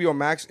 HBO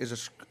Max is a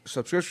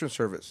subscription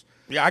service.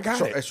 Yeah, I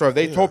got it. So if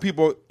they told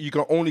people you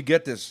can only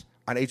get this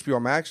on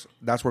HBO Max,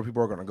 that's where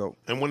people are going to go.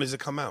 And when does it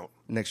come out?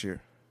 Next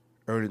year.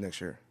 Early next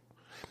year.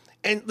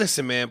 And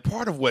listen, man,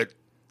 part of what,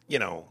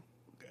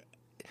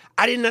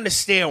 I didn't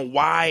understand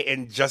why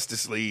in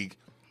Justice League,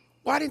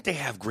 why didn't they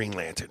have Green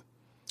Lantern?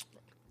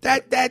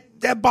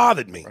 That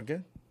bothered me. Okay.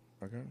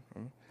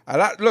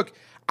 Look,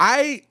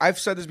 I've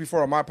said this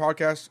before on my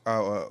podcast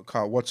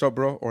called What's Up,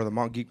 Bro? Or the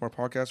Mount Geekmore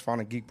podcast,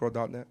 found at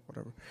geekbro.net,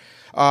 whatever.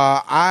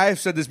 I've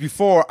said this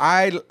before.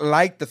 I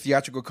liked the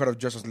theatrical cut of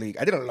Justice League.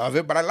 I didn't love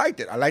it, but I liked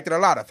it. I liked it a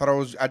lot.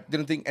 I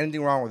didn't think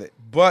anything wrong with it.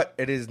 But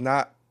it is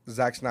not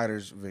Zack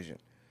Snyder's vision.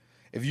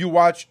 If you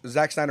watch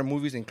Zack Snyder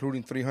movies,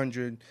 including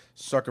 300,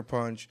 Sucker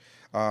Punch,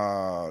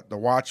 The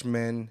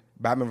Watchmen,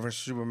 Batman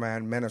vs.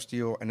 Superman, Man of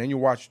Steel, and then you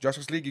watch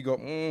Justice League, you go,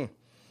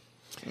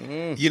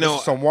 this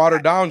is some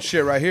watered down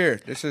shit right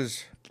here. This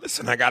is...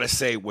 Listen, I got to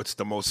say what's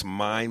the most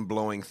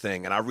mind-blowing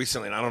thing, and I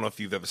don't know if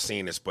you've ever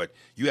seen this, but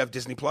you have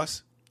Disney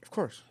Plus? Of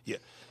course. Yeah.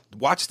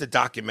 Watch the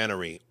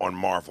documentary on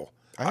Marvel.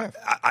 I have.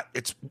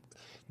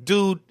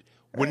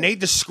 When they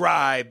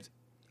described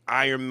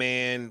Iron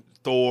Man,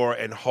 Thor,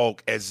 and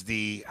Hulk as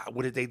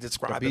what did they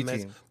describe them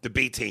as? The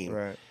B team.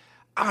 Right.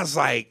 I was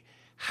like,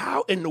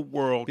 how in the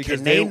world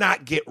can they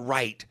not get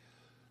right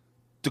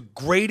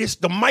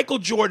the Michael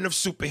Jordan of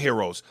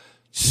superheroes,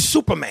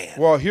 Superman?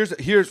 Well,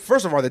 here's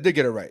first of all, they did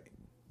get it right.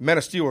 Man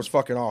of Steel was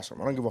fucking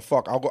awesome. I don't give a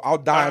fuck. I'll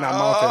die in that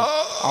mountain.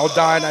 I'll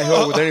die in that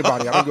hill with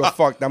anybody. I don't give a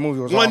fuck. That movie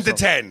was 1 awesome. to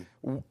 10.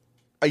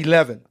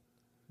 11.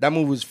 That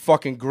movie was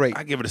fucking great.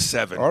 I give it a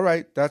 7. All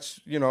right,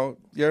 that's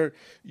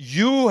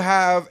you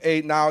have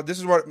a now. This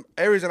is what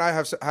Aries and I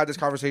have had this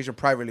conversation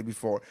privately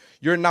before.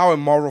 You're now a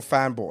Marvel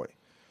fanboy.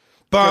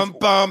 Bum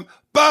bum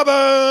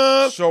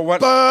bum. So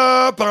when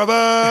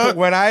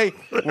I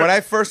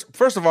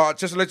first of all,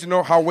 just to let you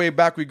know how way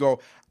back we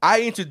go,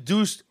 I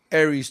introduced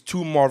Aries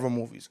to Marvel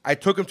movies. I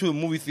took him to the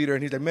movie theater,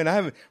 and he's like, man, I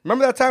haven't...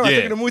 Remember that time I took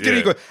him to the movie theater?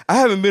 He goes, I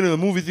haven't been in the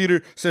movie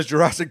theater since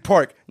Jurassic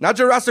Park. Not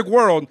Jurassic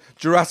World,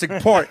 Jurassic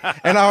Park.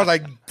 And I was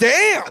like,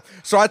 damn!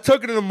 So I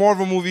took him to the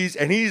Marvel movies,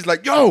 and he's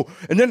like, yo!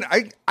 And then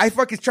I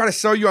fucking try to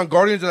sell you on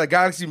Guardians of the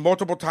Galaxy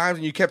multiple times,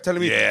 and you kept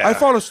telling me, I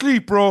fall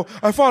asleep, bro.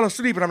 I fall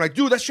asleep. And I'm like,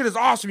 dude, that shit is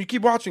awesome. You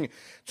keep watching it.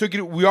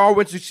 We all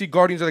went to see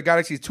Guardians of the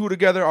Galaxy 2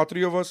 together, all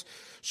three of us.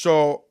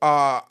 So,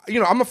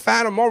 I'm a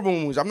fan of Marvel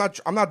movies. I'm not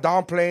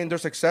downplaying their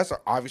success.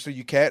 Obviously,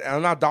 you can't. And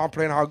I'm not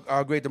downplaying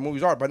how great the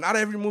movies are. But not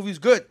every movie is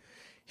good.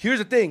 Here's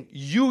the thing.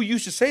 You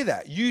used to say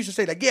that. You used to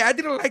say, like, yeah, I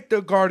didn't like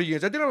the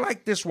Guardians. I didn't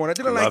like this one. I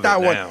didn't like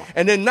that one.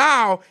 And then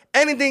now,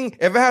 anything,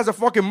 if it has a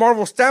fucking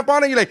Marvel stamp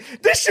on it, you're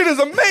like, this shit is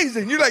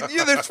amazing. You're like,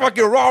 you're this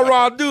fucking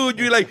rah-rah dude.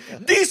 You're like,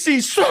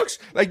 DC sucks.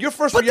 Like, your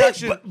first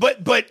reaction.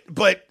 But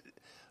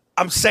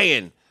I'm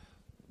saying,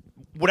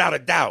 without a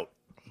doubt,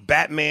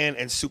 Batman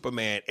and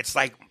Superman, it's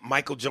like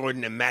Michael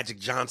Jordan and Magic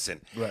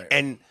Johnson. Right.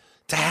 And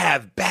to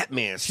have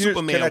Batman,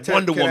 Superman,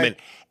 Wonder Woman,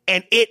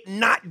 and it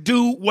not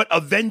do what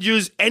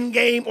Avengers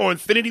Endgame or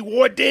Infinity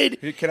War did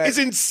is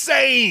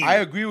insane. I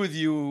agree with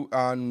you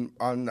on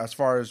as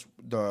far as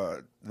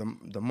the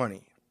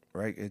money,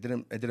 right? It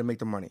didn't make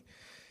the money.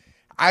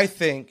 I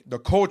think the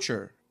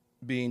culture,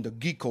 being the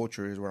geek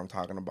culture is what I'm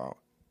talking about,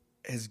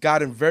 has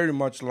gotten very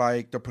much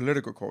like the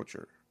political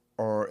culture.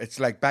 Or it's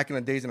like back in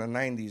the days in the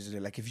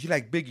 90s, like if you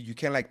like Biggie, you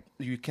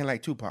can't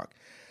like Tupac.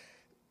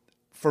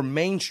 For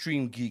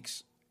mainstream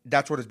geeks,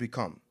 that's what it's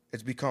become.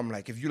 It's become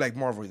like if you like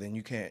Marvel, then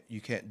you can't.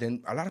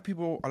 Then a lot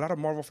of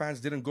Marvel fans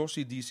didn't go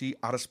see DC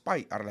out of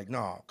spite, out of like,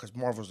 no, because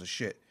Marvel's the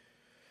shit.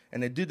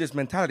 And they did this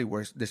mentality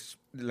where it's this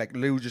like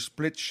they would just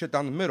split shit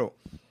down the middle.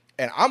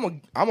 And I'm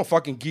a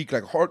fucking geek,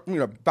 like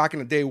back in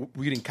the day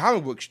reading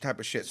comic books type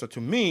of shit. So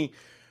to me,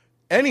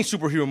 any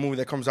superhero movie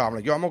that comes out, I'm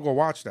like, yo, I'm gonna go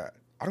watch that.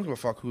 I don't give a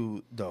fuck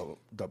who the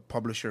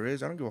publisher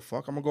is. I don't give a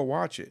fuck. I'm going to go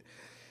watch it.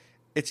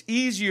 It's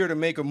easier to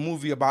make a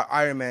movie about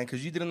Iron Man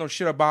because you didn't know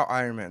shit about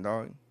Iron Man,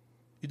 dog.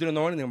 You didn't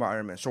know anything about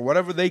Iron Man. So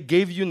whatever they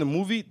gave you in the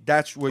movie,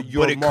 that's what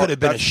your... But it could have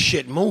been a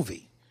shit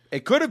movie.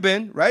 It could have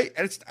been, right?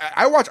 And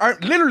I watched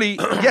literally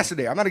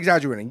yesterday. I'm not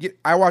exaggerating.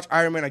 I watched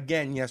Iron Man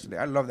again yesterday.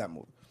 I love that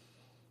movie.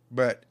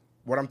 But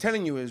what I'm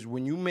telling you is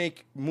when you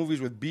make movies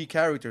with B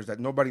characters that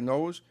nobody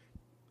knows,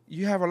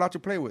 you have a lot to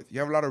play with. You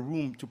have a lot of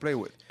room to play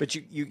with. But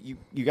you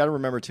got to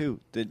remember too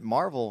that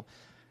Marvel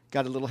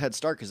got a little head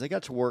start because they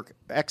got to work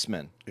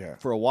X-Men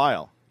for a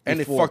while. And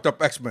they fucked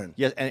up X-Men.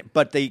 Yes,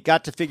 but they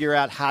got to figure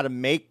out how to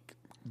make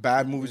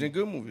bad movies and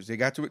good movies. They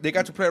got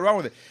to play around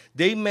with it.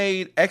 They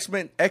made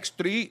X-Men.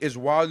 X3 is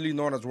widely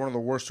known as one of the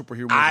worst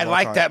superhero movies. I of all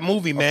like time. that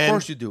movie, man. Of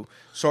course you do.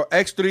 So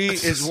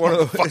X3 is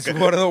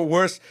one of the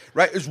worst.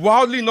 Right? It's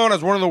widely known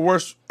as one of the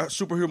worst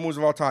superhero movies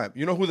of all time.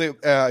 You know who the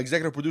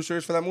executive producer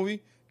is for that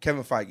movie?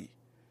 Kevin Feige.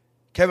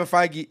 Kevin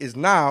Feige is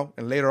now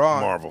and later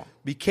on Marvel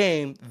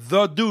became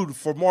the dude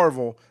for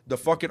Marvel, the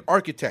fucking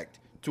architect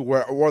to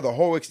where the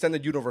whole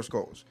extended universe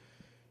goes.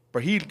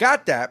 But he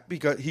got that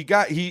because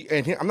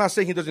I'm not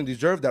saying he doesn't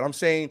deserve that. I'm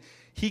saying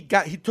he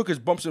took his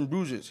bumps and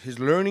bruises, his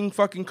learning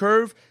fucking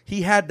curve.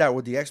 He had that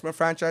with the X-Men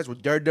franchise,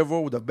 with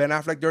Daredevil, with the Ben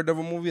Affleck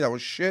Daredevil movie. That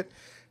was shit.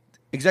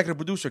 Executive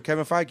producer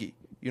Kevin Feige.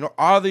 You know,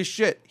 all this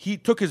shit. He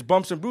took his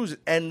bumps and bruises,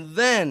 and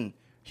then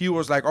he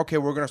was like, okay,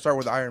 we're gonna start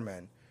with Iron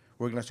Man.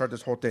 We're gonna start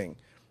this whole thing.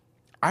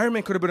 Iron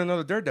Man could have been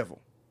another Daredevil.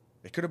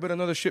 It could have been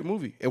another shit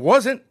movie. It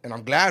wasn't, and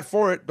I'm glad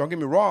for it. Don't get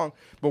me wrong.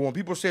 But when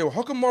people say, well,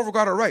 how come Marvel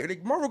got it right?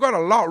 Like, Marvel got a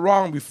lot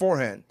wrong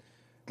beforehand.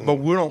 But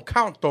we don't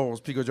count those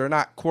because they're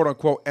not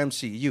quote-unquote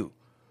MCU.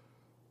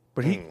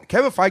 But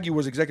Kevin Feige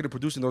was executive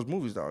producing those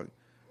movies, dog.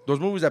 Those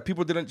movies that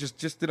people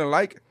just didn't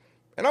like.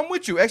 And I'm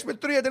with you. X-Men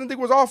 3 I didn't think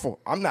was awful.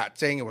 I'm not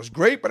saying it was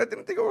great, but I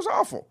didn't think it was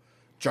awful.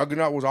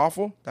 Juggernaut was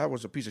awful. That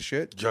was a piece of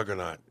shit.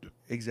 Juggernaut.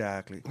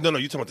 Exactly. No,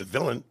 you're talking about the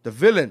villain. The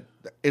villain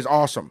is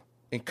awesome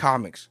in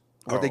comics.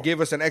 What they gave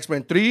us in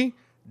X-Men 3,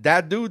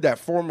 that dude, that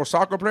former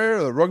soccer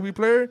player, the rugby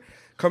player,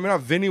 coming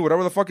out, Vinny,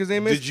 whatever the fuck his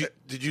name is.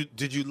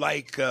 Did you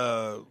like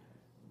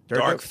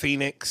Dark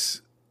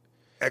Phoenix?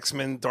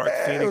 X-Men Dark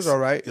Phoenix? It was all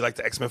right. You like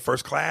the X-Men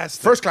First Class?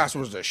 First Class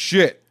was the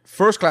shit.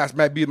 First Class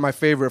might be my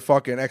favorite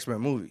fucking X-Men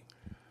movie.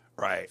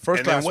 Right.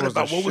 First Class was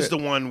the shit. What was the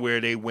one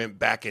where they went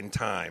back in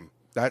time?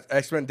 That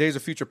X-Men Days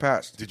of Future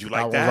Past. Did you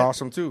like that? That was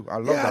awesome too. I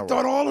love that one. I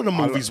thought all of the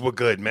movies were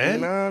good, man.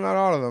 No, not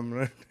all of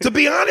them. To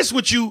be honest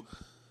with you,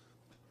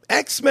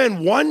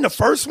 X-Men 1, the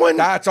first one?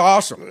 That's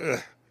awesome.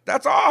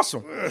 That's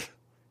awesome.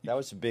 That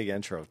was a big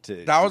intro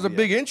too. That was a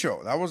big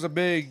intro.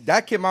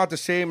 That came out the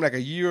same, like a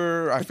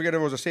year. I forget if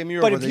it was the same year.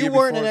 But or if the you year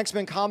weren't before. an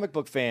X-Men comic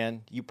book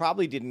fan, you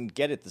probably didn't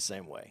get it the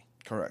same way.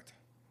 Correct.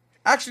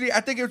 Actually,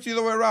 I think it's the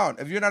other way around.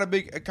 If you're not a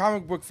big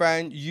comic book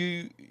fan,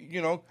 you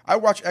know, I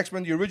watched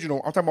X-Men the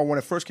original. I'm talking about when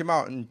it first came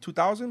out in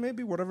 2000,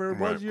 maybe whatever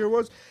year it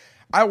was.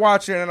 I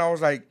watched it and I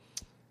was like,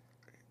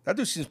 that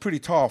dude seems pretty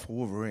tall for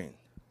Wolverine.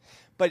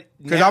 But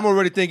because I'm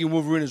already thinking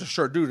Wolverine is a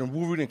short dude, and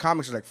Wolverine in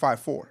comics is like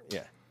 5'4".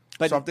 Yeah.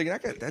 So I'm thinking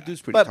that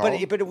dude's pretty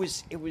tall. But it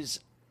was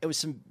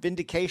some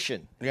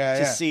vindication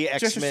to see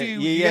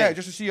X-Men.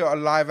 Just to see a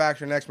live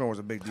action X-Men was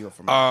a big deal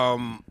for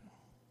me.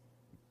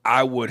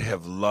 I would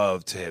have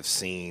loved to have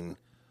seen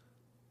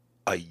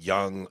a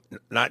young,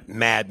 not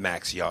Mad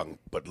Max young,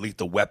 but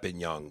Lethal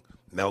Weapon young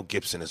Mel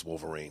Gibson as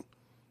Wolverine.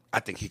 I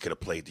think he could have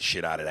played the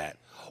shit out of that.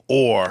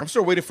 Or I'm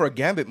still waiting for a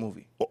Gambit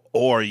movie.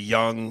 Or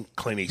young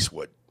Clint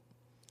Eastwood.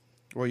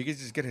 Well, you can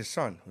just get his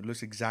son, who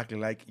looks exactly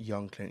like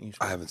young Clint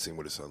Eastwood. I haven't seen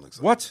what his son looks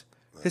like. What?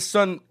 His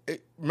son,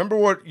 remember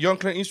what young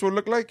Clint Eastwood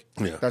looked like?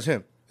 Yeah. That's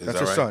him. That's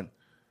his right? son.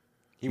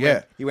 He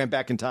went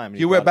back in time.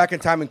 He went back in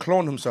time and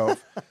cloned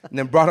himself, and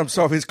then brought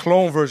himself his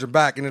clone version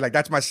back, and he's like,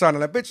 "That's my son."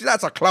 And I'm like, "Bitch,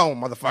 that's a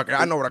clone, motherfucker.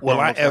 I know what a clone."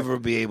 Will I looks like. ever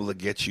be able to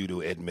get you to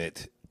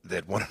admit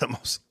that one of the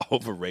most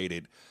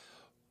overrated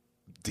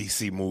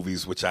DC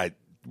movies, which I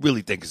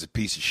really think is a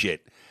piece of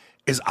shit,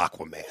 is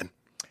Aquaman?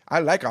 I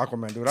like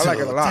Aquaman, dude. I like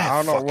it a lot.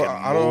 I don't know.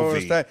 I don't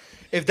understand.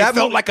 If that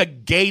felt like a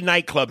gay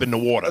nightclub in the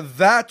water.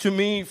 That to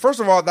me, first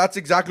of all, that's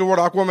exactly what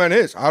Aquaman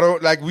is. I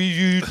don't like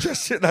you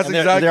just. That's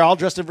exactly. They're all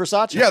dressed in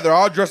Versace. Yeah, they're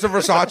all dressed in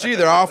Versace.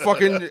 They're all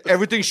fucking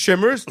everything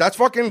shimmers. That's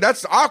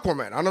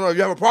Aquaman. I don't know if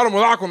you have a problem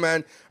with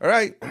Aquaman. All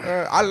right,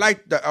 I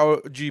like the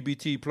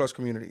LGBT plus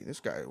community. This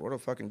guy, what a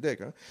fucking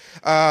dick,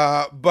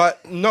 huh?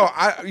 But no,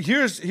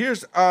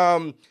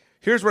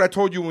 Here's what I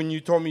told you when you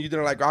told me you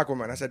didn't like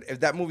Aquaman. I said, if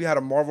that movie had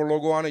a Marvel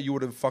logo on it, you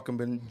would have fucking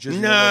been just...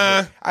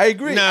 Nah. I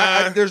agree.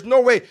 Nah. There's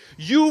no way.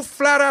 You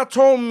flat out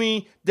told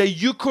me that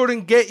you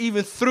couldn't get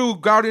even through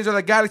Guardians of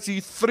the Galaxy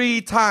 3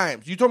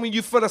 times. You told me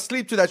you fell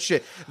asleep to that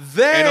shit.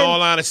 Then, in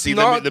all honesty,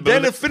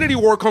 then Infinity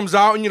War comes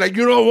out and you're like,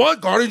 you know what?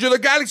 Guardians of the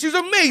Galaxy is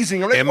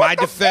amazing. I'm like,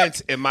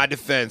 in my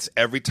defense,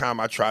 every time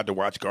I tried to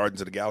watch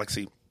Guardians of the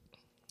Galaxy,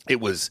 it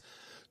was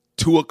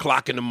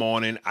 2:00 in the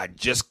morning. I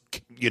just,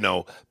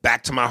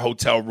 back to my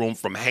hotel room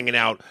from hanging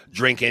out,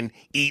 drinking,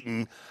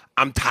 eating.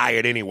 I'm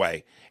tired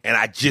anyway. And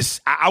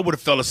I would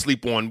have fell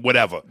asleep on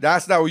whatever.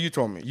 That's not what you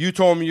told me. You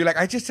told me, you're like,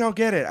 I just don't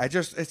get it.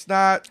 It's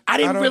not. I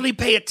didn't really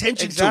pay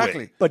attention to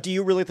it. But do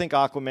you really think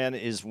Aquaman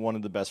is one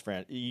of the best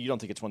you don't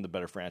think it's one of the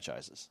better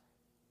franchises?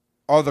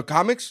 Oh, the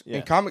comics? Yeah.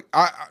 In comic,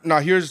 now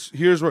here's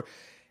where.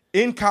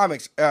 In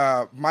comics,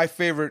 my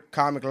favorite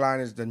comic line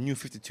is the New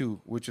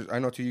 52, which is, I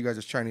know to you guys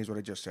it's Chinese what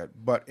I just said,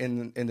 but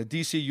in the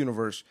DC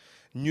universe,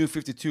 New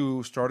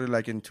 52 started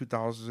like in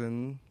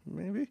 2000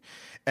 maybe,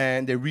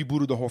 and they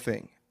rebooted the whole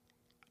thing.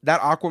 that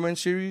Aquaman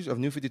series of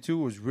New 52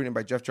 was written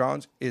by Jeff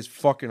Johns is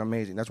fucking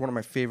amazing. That's one of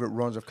my favorite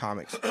runs of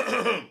comics.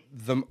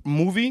 The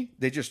movie,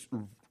 they just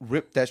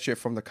ripped that shit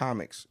from the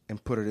comics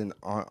and put it in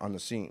on the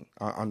scene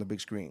on the big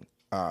screen.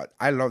 I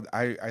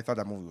thought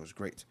that movie was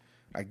great.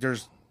 Like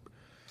there's.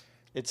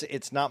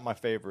 It's not my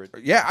favorite.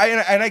 Yeah,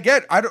 I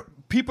get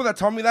people that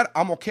tell me that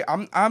I'm okay.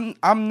 I'm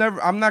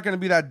not gonna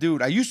be that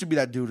dude. I used to be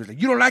that dude. It's like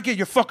you don't like it,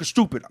 you're fucking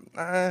stupid.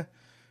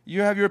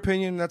 You have your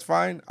opinion, that's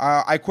fine.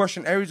 I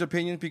question Aries'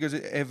 opinion because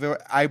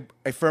I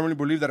firmly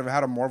believe that if it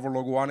had a Marvel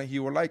logo on it, he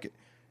would like it.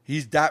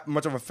 He's that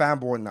much of a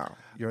fanboy now.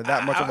 You're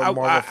that much of a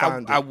Marvel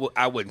fan.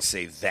 I wouldn't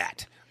say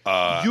that.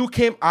 You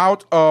came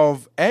out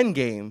of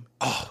Endgame,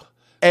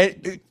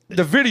 and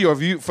the video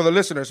of you for the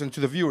listeners and to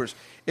the viewers.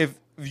 If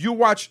you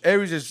watch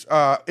Aries'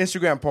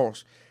 Instagram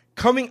post,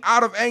 coming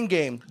out of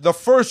Endgame, the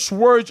first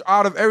words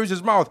out of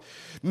Aries' mouth,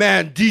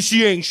 man,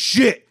 DC ain't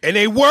shit. And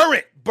they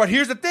weren't. But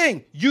here's the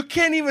thing. You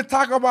can't even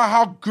talk about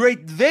how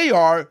great they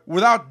are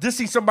without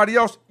dissing somebody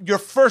else, your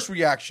first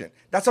reaction.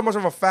 That's how much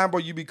of a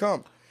fanboy you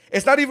become.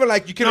 It's not even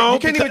like you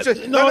can't even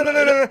just... No.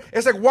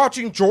 It's like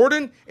watching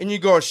Jordan and you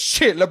go,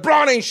 shit,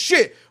 LeBron ain't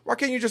shit. Why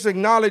can't you just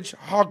acknowledge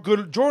how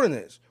good Jordan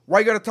is? Why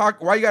you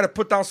gotta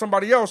put down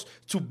somebody else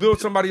to build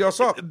somebody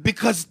else up?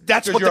 Because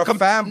that's what you're a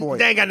fanboy.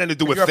 They ain't got nothing to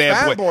do with You're a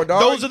fanboy, dog.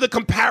 Those are the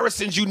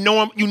comparisons you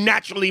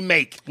naturally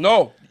make.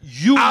 No,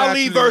 you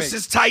Ali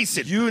versus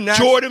Tyson.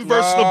 Jordan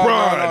versus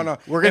LeBron. No.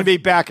 We're going to be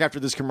back after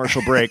this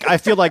commercial break. I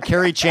feel like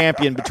Kerry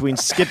Champion between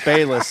Skip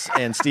Bayless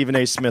and Stephen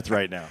A. Smith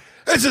right now.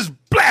 This is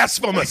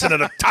blasphemous in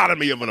an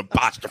autonomy of an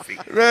apostrophe.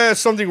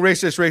 Something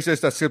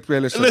racist that Skip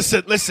Bayless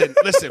said. Listen.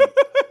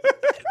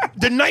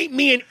 The night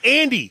me and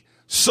Andy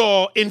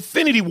saw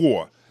Infinity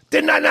War,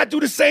 didn't I not do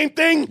the same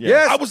thing?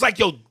 Yes. I was like,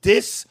 yo,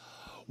 this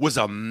was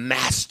a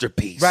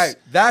masterpiece. Right.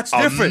 That's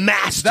different.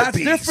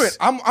 Masterpiece. That's different.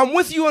 I'm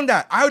with you on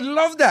that. I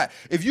love that.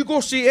 If you go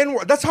see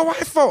N-Word, that's how I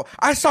felt.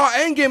 I saw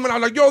Endgame and I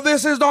was like, yo,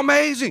 this is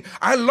amazing.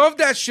 I love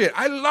that shit.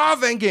 I love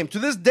Endgame. To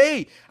this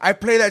day, I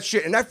play that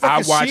shit. And that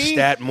fucking I watched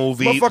that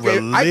movie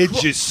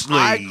religiously.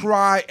 I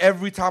cry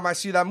every time I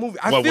see that movie.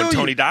 When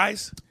Tony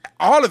dies?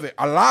 All of it.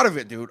 A lot of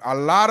it, dude. A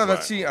lot of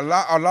that scene. A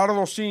lot of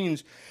those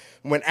scenes.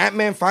 When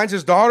Ant-Man finds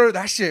his daughter,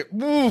 that shit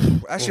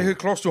hit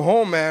close to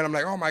home, man. I'm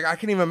like, oh my God, I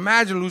can't even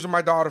imagine losing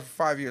my daughter for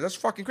 5 years. That's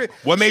fucking crazy.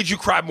 What made you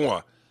cry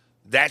more?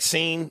 That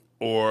scene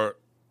or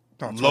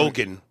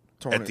Logan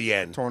at the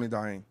end? Tony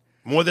dying.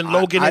 More than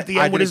Logan at the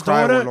end with his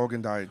cry daughter? when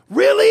Logan died.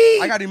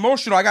 Really? I got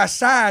emotional. I got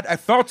sad. I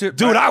felt it.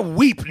 Dude, I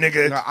weep,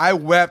 nigga. No, I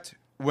wept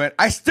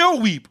I still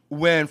weep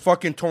when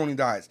fucking Tony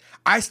dies.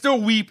 I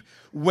still weep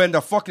when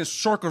the fucking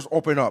circles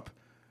open up.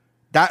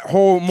 That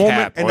whole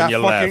moment and that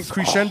fucking left.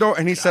 crescendo,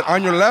 and he said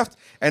on your left,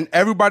 and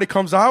everybody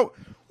comes out.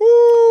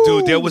 Woo!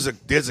 Dude,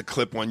 there's a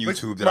clip on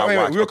YouTube that I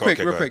watched. Real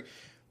quick.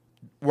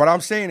 What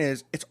I'm saying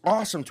is, it's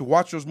awesome to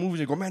watch those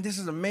movies and go, man, this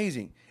is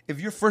amazing. If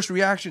your first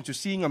reaction to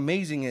seeing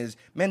amazing is,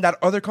 man, that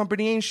other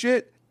company ain't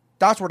shit,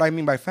 that's what I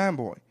mean by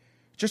fanboy.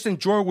 Just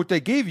enjoy what they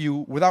gave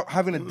you without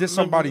having to diss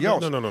somebody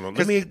else. No.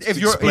 Let me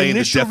explain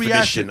the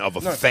definition of a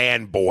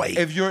fanboy.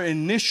 If your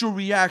initial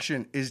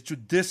reaction is to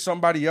diss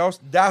somebody else,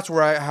 that's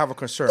where I have a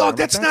concern. Oh,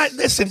 that's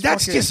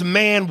just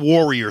man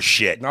warrior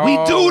shit. No, we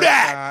do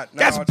that.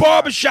 That's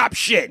barbershop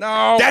shit.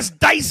 No. That's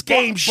dice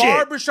game shit.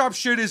 Barbershop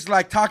shit is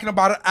like talking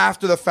about it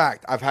after the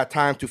fact. I've had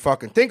time to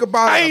fucking think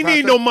about it. I ain't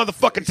need no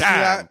motherfucking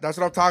time. That's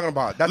what I'm talking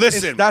about.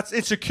 Listen. That's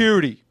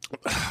insecurity.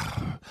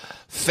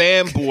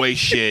 Fanboy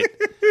shit,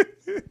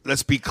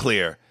 let's be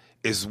clear,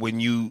 is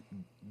when you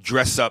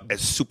dress up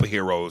as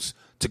superheroes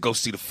to go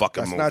see the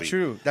fucking movie. That's not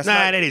true.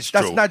 That is true.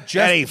 That's not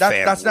just that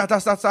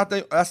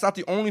ain't that's not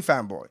the only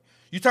fanboy.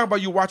 You talk about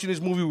you watching this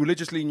movie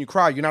religiously and you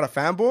cry. You're not a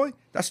fanboy?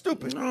 That's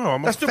stupid. No,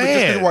 I'm That's a stupid.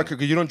 fan. Just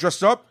because you don't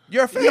dress up,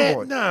 you're a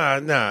fanboy. Nah.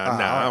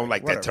 I don't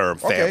like that term,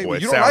 Okay, fanboy. well,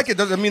 you don't like it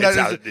doesn't mean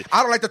that.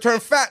 I don't like the term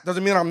fat.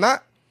 Doesn't mean I'm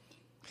not.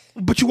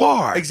 But you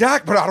are.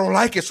 Exactly, but I don't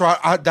like it, so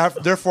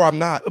therefore I'm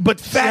not. But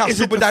fat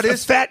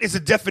is a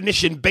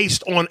definition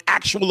based on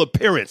actual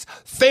appearance.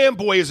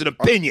 Fanboy is an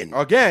opinion.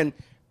 Again,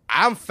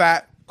 I'm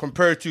fat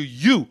compared to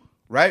you,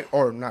 right?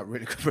 Or not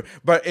really,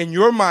 but in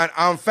your mind,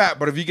 I'm fat.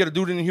 But if you get a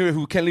dude in here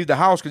who can't leave the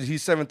house because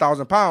he's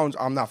 7,000 pounds,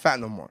 I'm not fat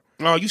no more.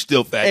 Oh, you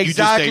still fat.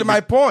 Exactly you just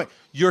my point.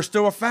 You're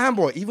still a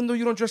fanboy. Even though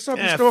you don't dress up,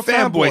 you're still a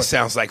fanboy.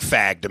 Sounds like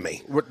fag to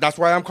me. That's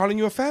why I'm calling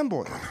you a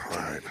fanboy. All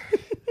right.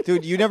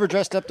 Dude, you never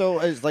dressed up though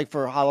as like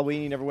for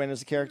Halloween. You never went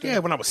as a character. Yeah,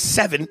 when I was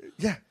 7.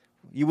 Yeah,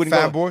 you wouldn't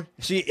fanboy.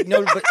 See,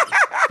 no,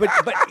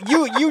 but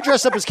you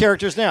dress up as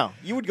characters now.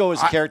 You would go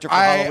as a character for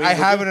Halloween. I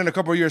haven't in a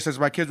couple of years since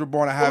my kids were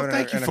born. I haven't.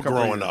 Thank you in a for couple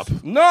growing of years.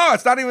 up. No,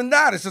 it's not even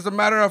that. It's just a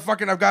matter of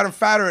fucking. I've gotten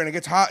fatter and it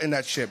gets hot in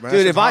that shit, man.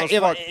 Dude, if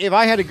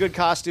I had a good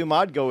costume,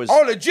 I'd go as.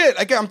 Oh, legit.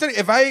 Like I'm telling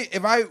you,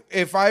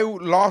 if I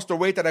lost the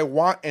weight that I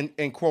want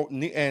and quote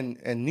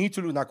and need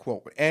to lose, not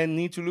quote, and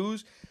need to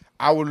lose,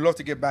 I would love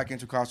to get back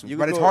into costumes.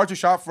 But it's hard to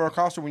shop for a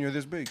costume when you're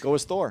this big. Go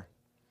as Thor.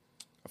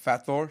 A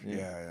fat Thor?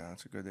 Yeah,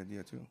 that's a good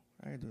idea too.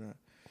 I can do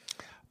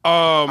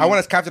I went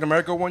as Captain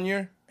America one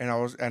year,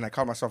 and I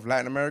called myself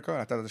Latin America.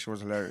 I thought that shit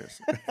was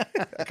hilarious.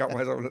 I called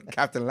myself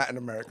Captain Latin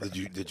America.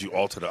 Did you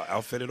alter the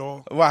outfit at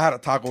all? Well, I had a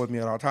taco with me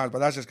at all times, but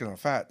that's just because I'm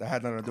fat. That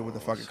had nothing to do with the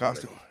fucking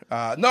costume.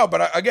 No,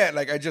 but again,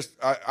 like I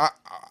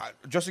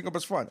dressing up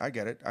is fun. I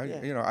get it. I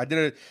did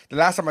it. The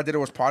last time I did it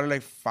was probably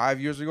like 5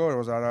 years ago. It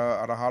was at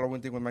a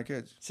Halloween thing with my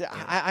kids. See,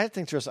 I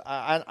think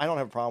I don't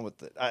have a problem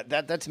with it.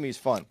 That to me is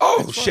fun.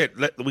 Oh shit!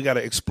 We got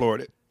to explore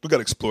it. We got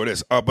to explore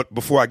this. But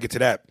before I get to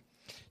that,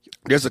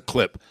 there's a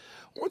clip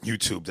on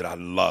YouTube that I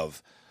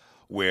love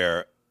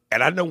where,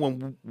 and I know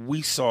when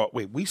we saw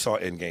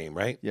Endgame,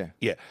 right?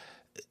 Yeah.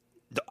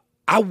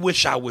 I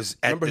wish I was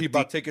at Remember he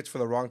bought tickets for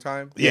the wrong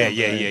time? Yeah.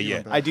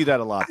 I do that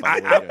a lot, by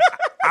the way.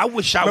 I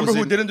wish I Remember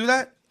was who didn't do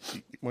that?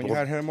 When you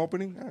had him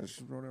opening?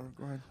 Whatever.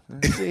 Go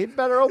ahead. See,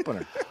 better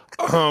opener.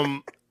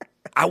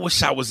 I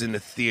wish I was in the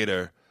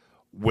theater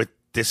with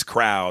this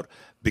crowd,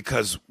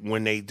 because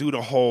when they do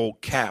the whole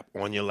cap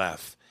on your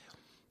left,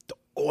 the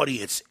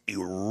audience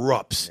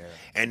erupts. Yeah.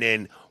 And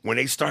then when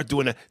they start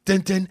doing a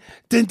dun dun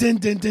dun dun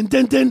dun dun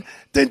dun dun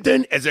dun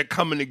dun as they're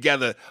coming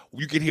together,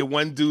 you can hear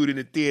one dude in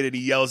the theater and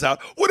he yells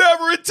out,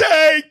 "Whatever it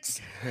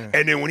takes!" Yeah.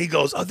 And then when he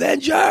goes,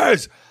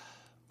 "Avengers,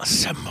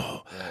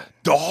 assemble!" Yeah.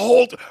 The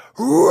whole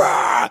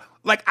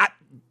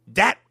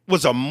that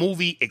was a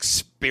movie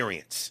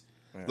experience.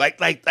 Yeah.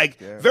 Like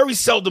very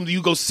seldom do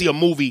you go see a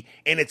movie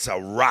and it's a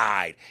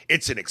ride.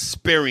 It's an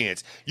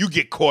experience. You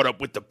get caught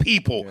up with the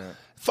people. Yeah.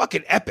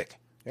 Fucking epic.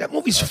 Yeah. That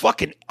movie's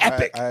fucking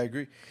epic. I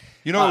agree.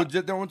 You know,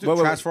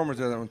 Transformers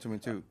did that one to me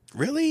too.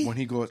 Really? When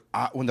he goes,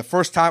 when the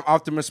first time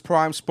Optimus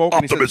Prime spoke,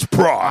 Optimus and he said,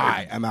 Prime.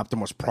 I am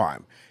Optimus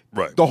Prime.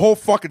 Right. The whole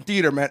fucking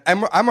theater, man.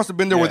 I must have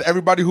been there with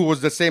everybody who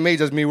was the same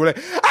age as me. We're like,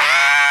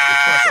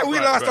 we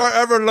lost our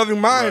ever-loving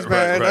minds,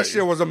 man. That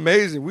shit was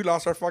amazing. We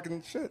lost our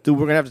fucking shit. Dude,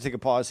 we're going to have to take a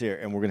pause here,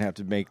 and we're going to have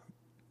to make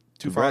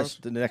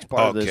the next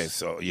part of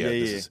this. Okay, so,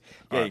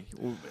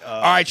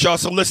 all right, y'all.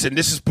 So, listen,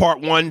 this is part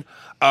one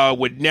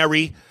with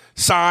Neri.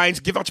 Signs.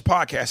 Give out your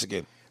podcast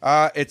again.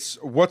 It's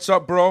What's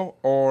Up, Bro?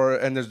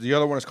 And there's the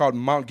other one. It's called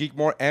Mount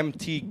Geekmore,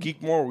 MT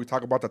Geekmore, where we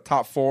talk about the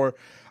top 4,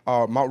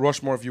 Mount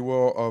Rushmore, if you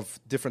will, of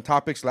different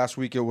topics. Last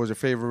week, it was your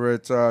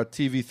favorite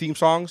TV theme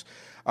songs.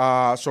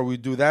 So we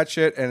do that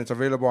shit, and it's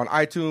available on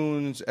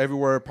iTunes,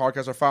 everywhere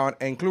podcasts are found,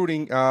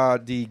 including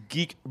the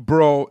Geek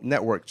Bro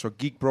Network. So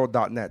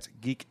geekbro.net,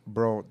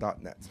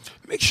 geekbro.net.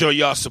 Make sure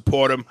y'all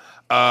support them.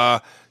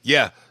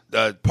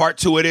 Part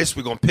 2 of this,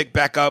 we're going to pick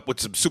back up with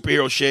some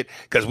superhero shit,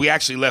 because we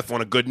actually left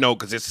on a good note,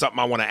 because it's something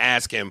I want to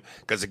ask him.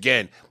 Because,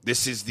 again,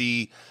 this is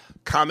the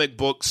comic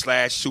book /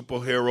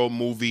 superhero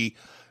movie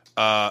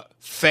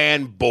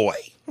fanboy.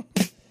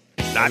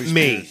 Not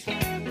me.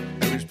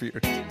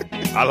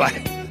 I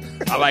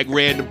like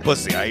random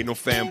pussy. I ain't no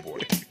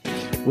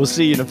fanboy. We'll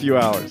see you in a few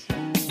hours.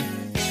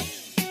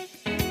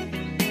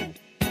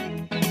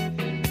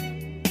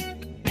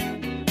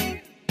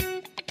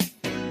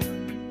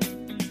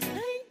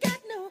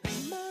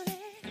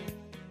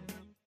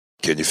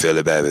 Can you feel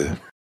it, baby?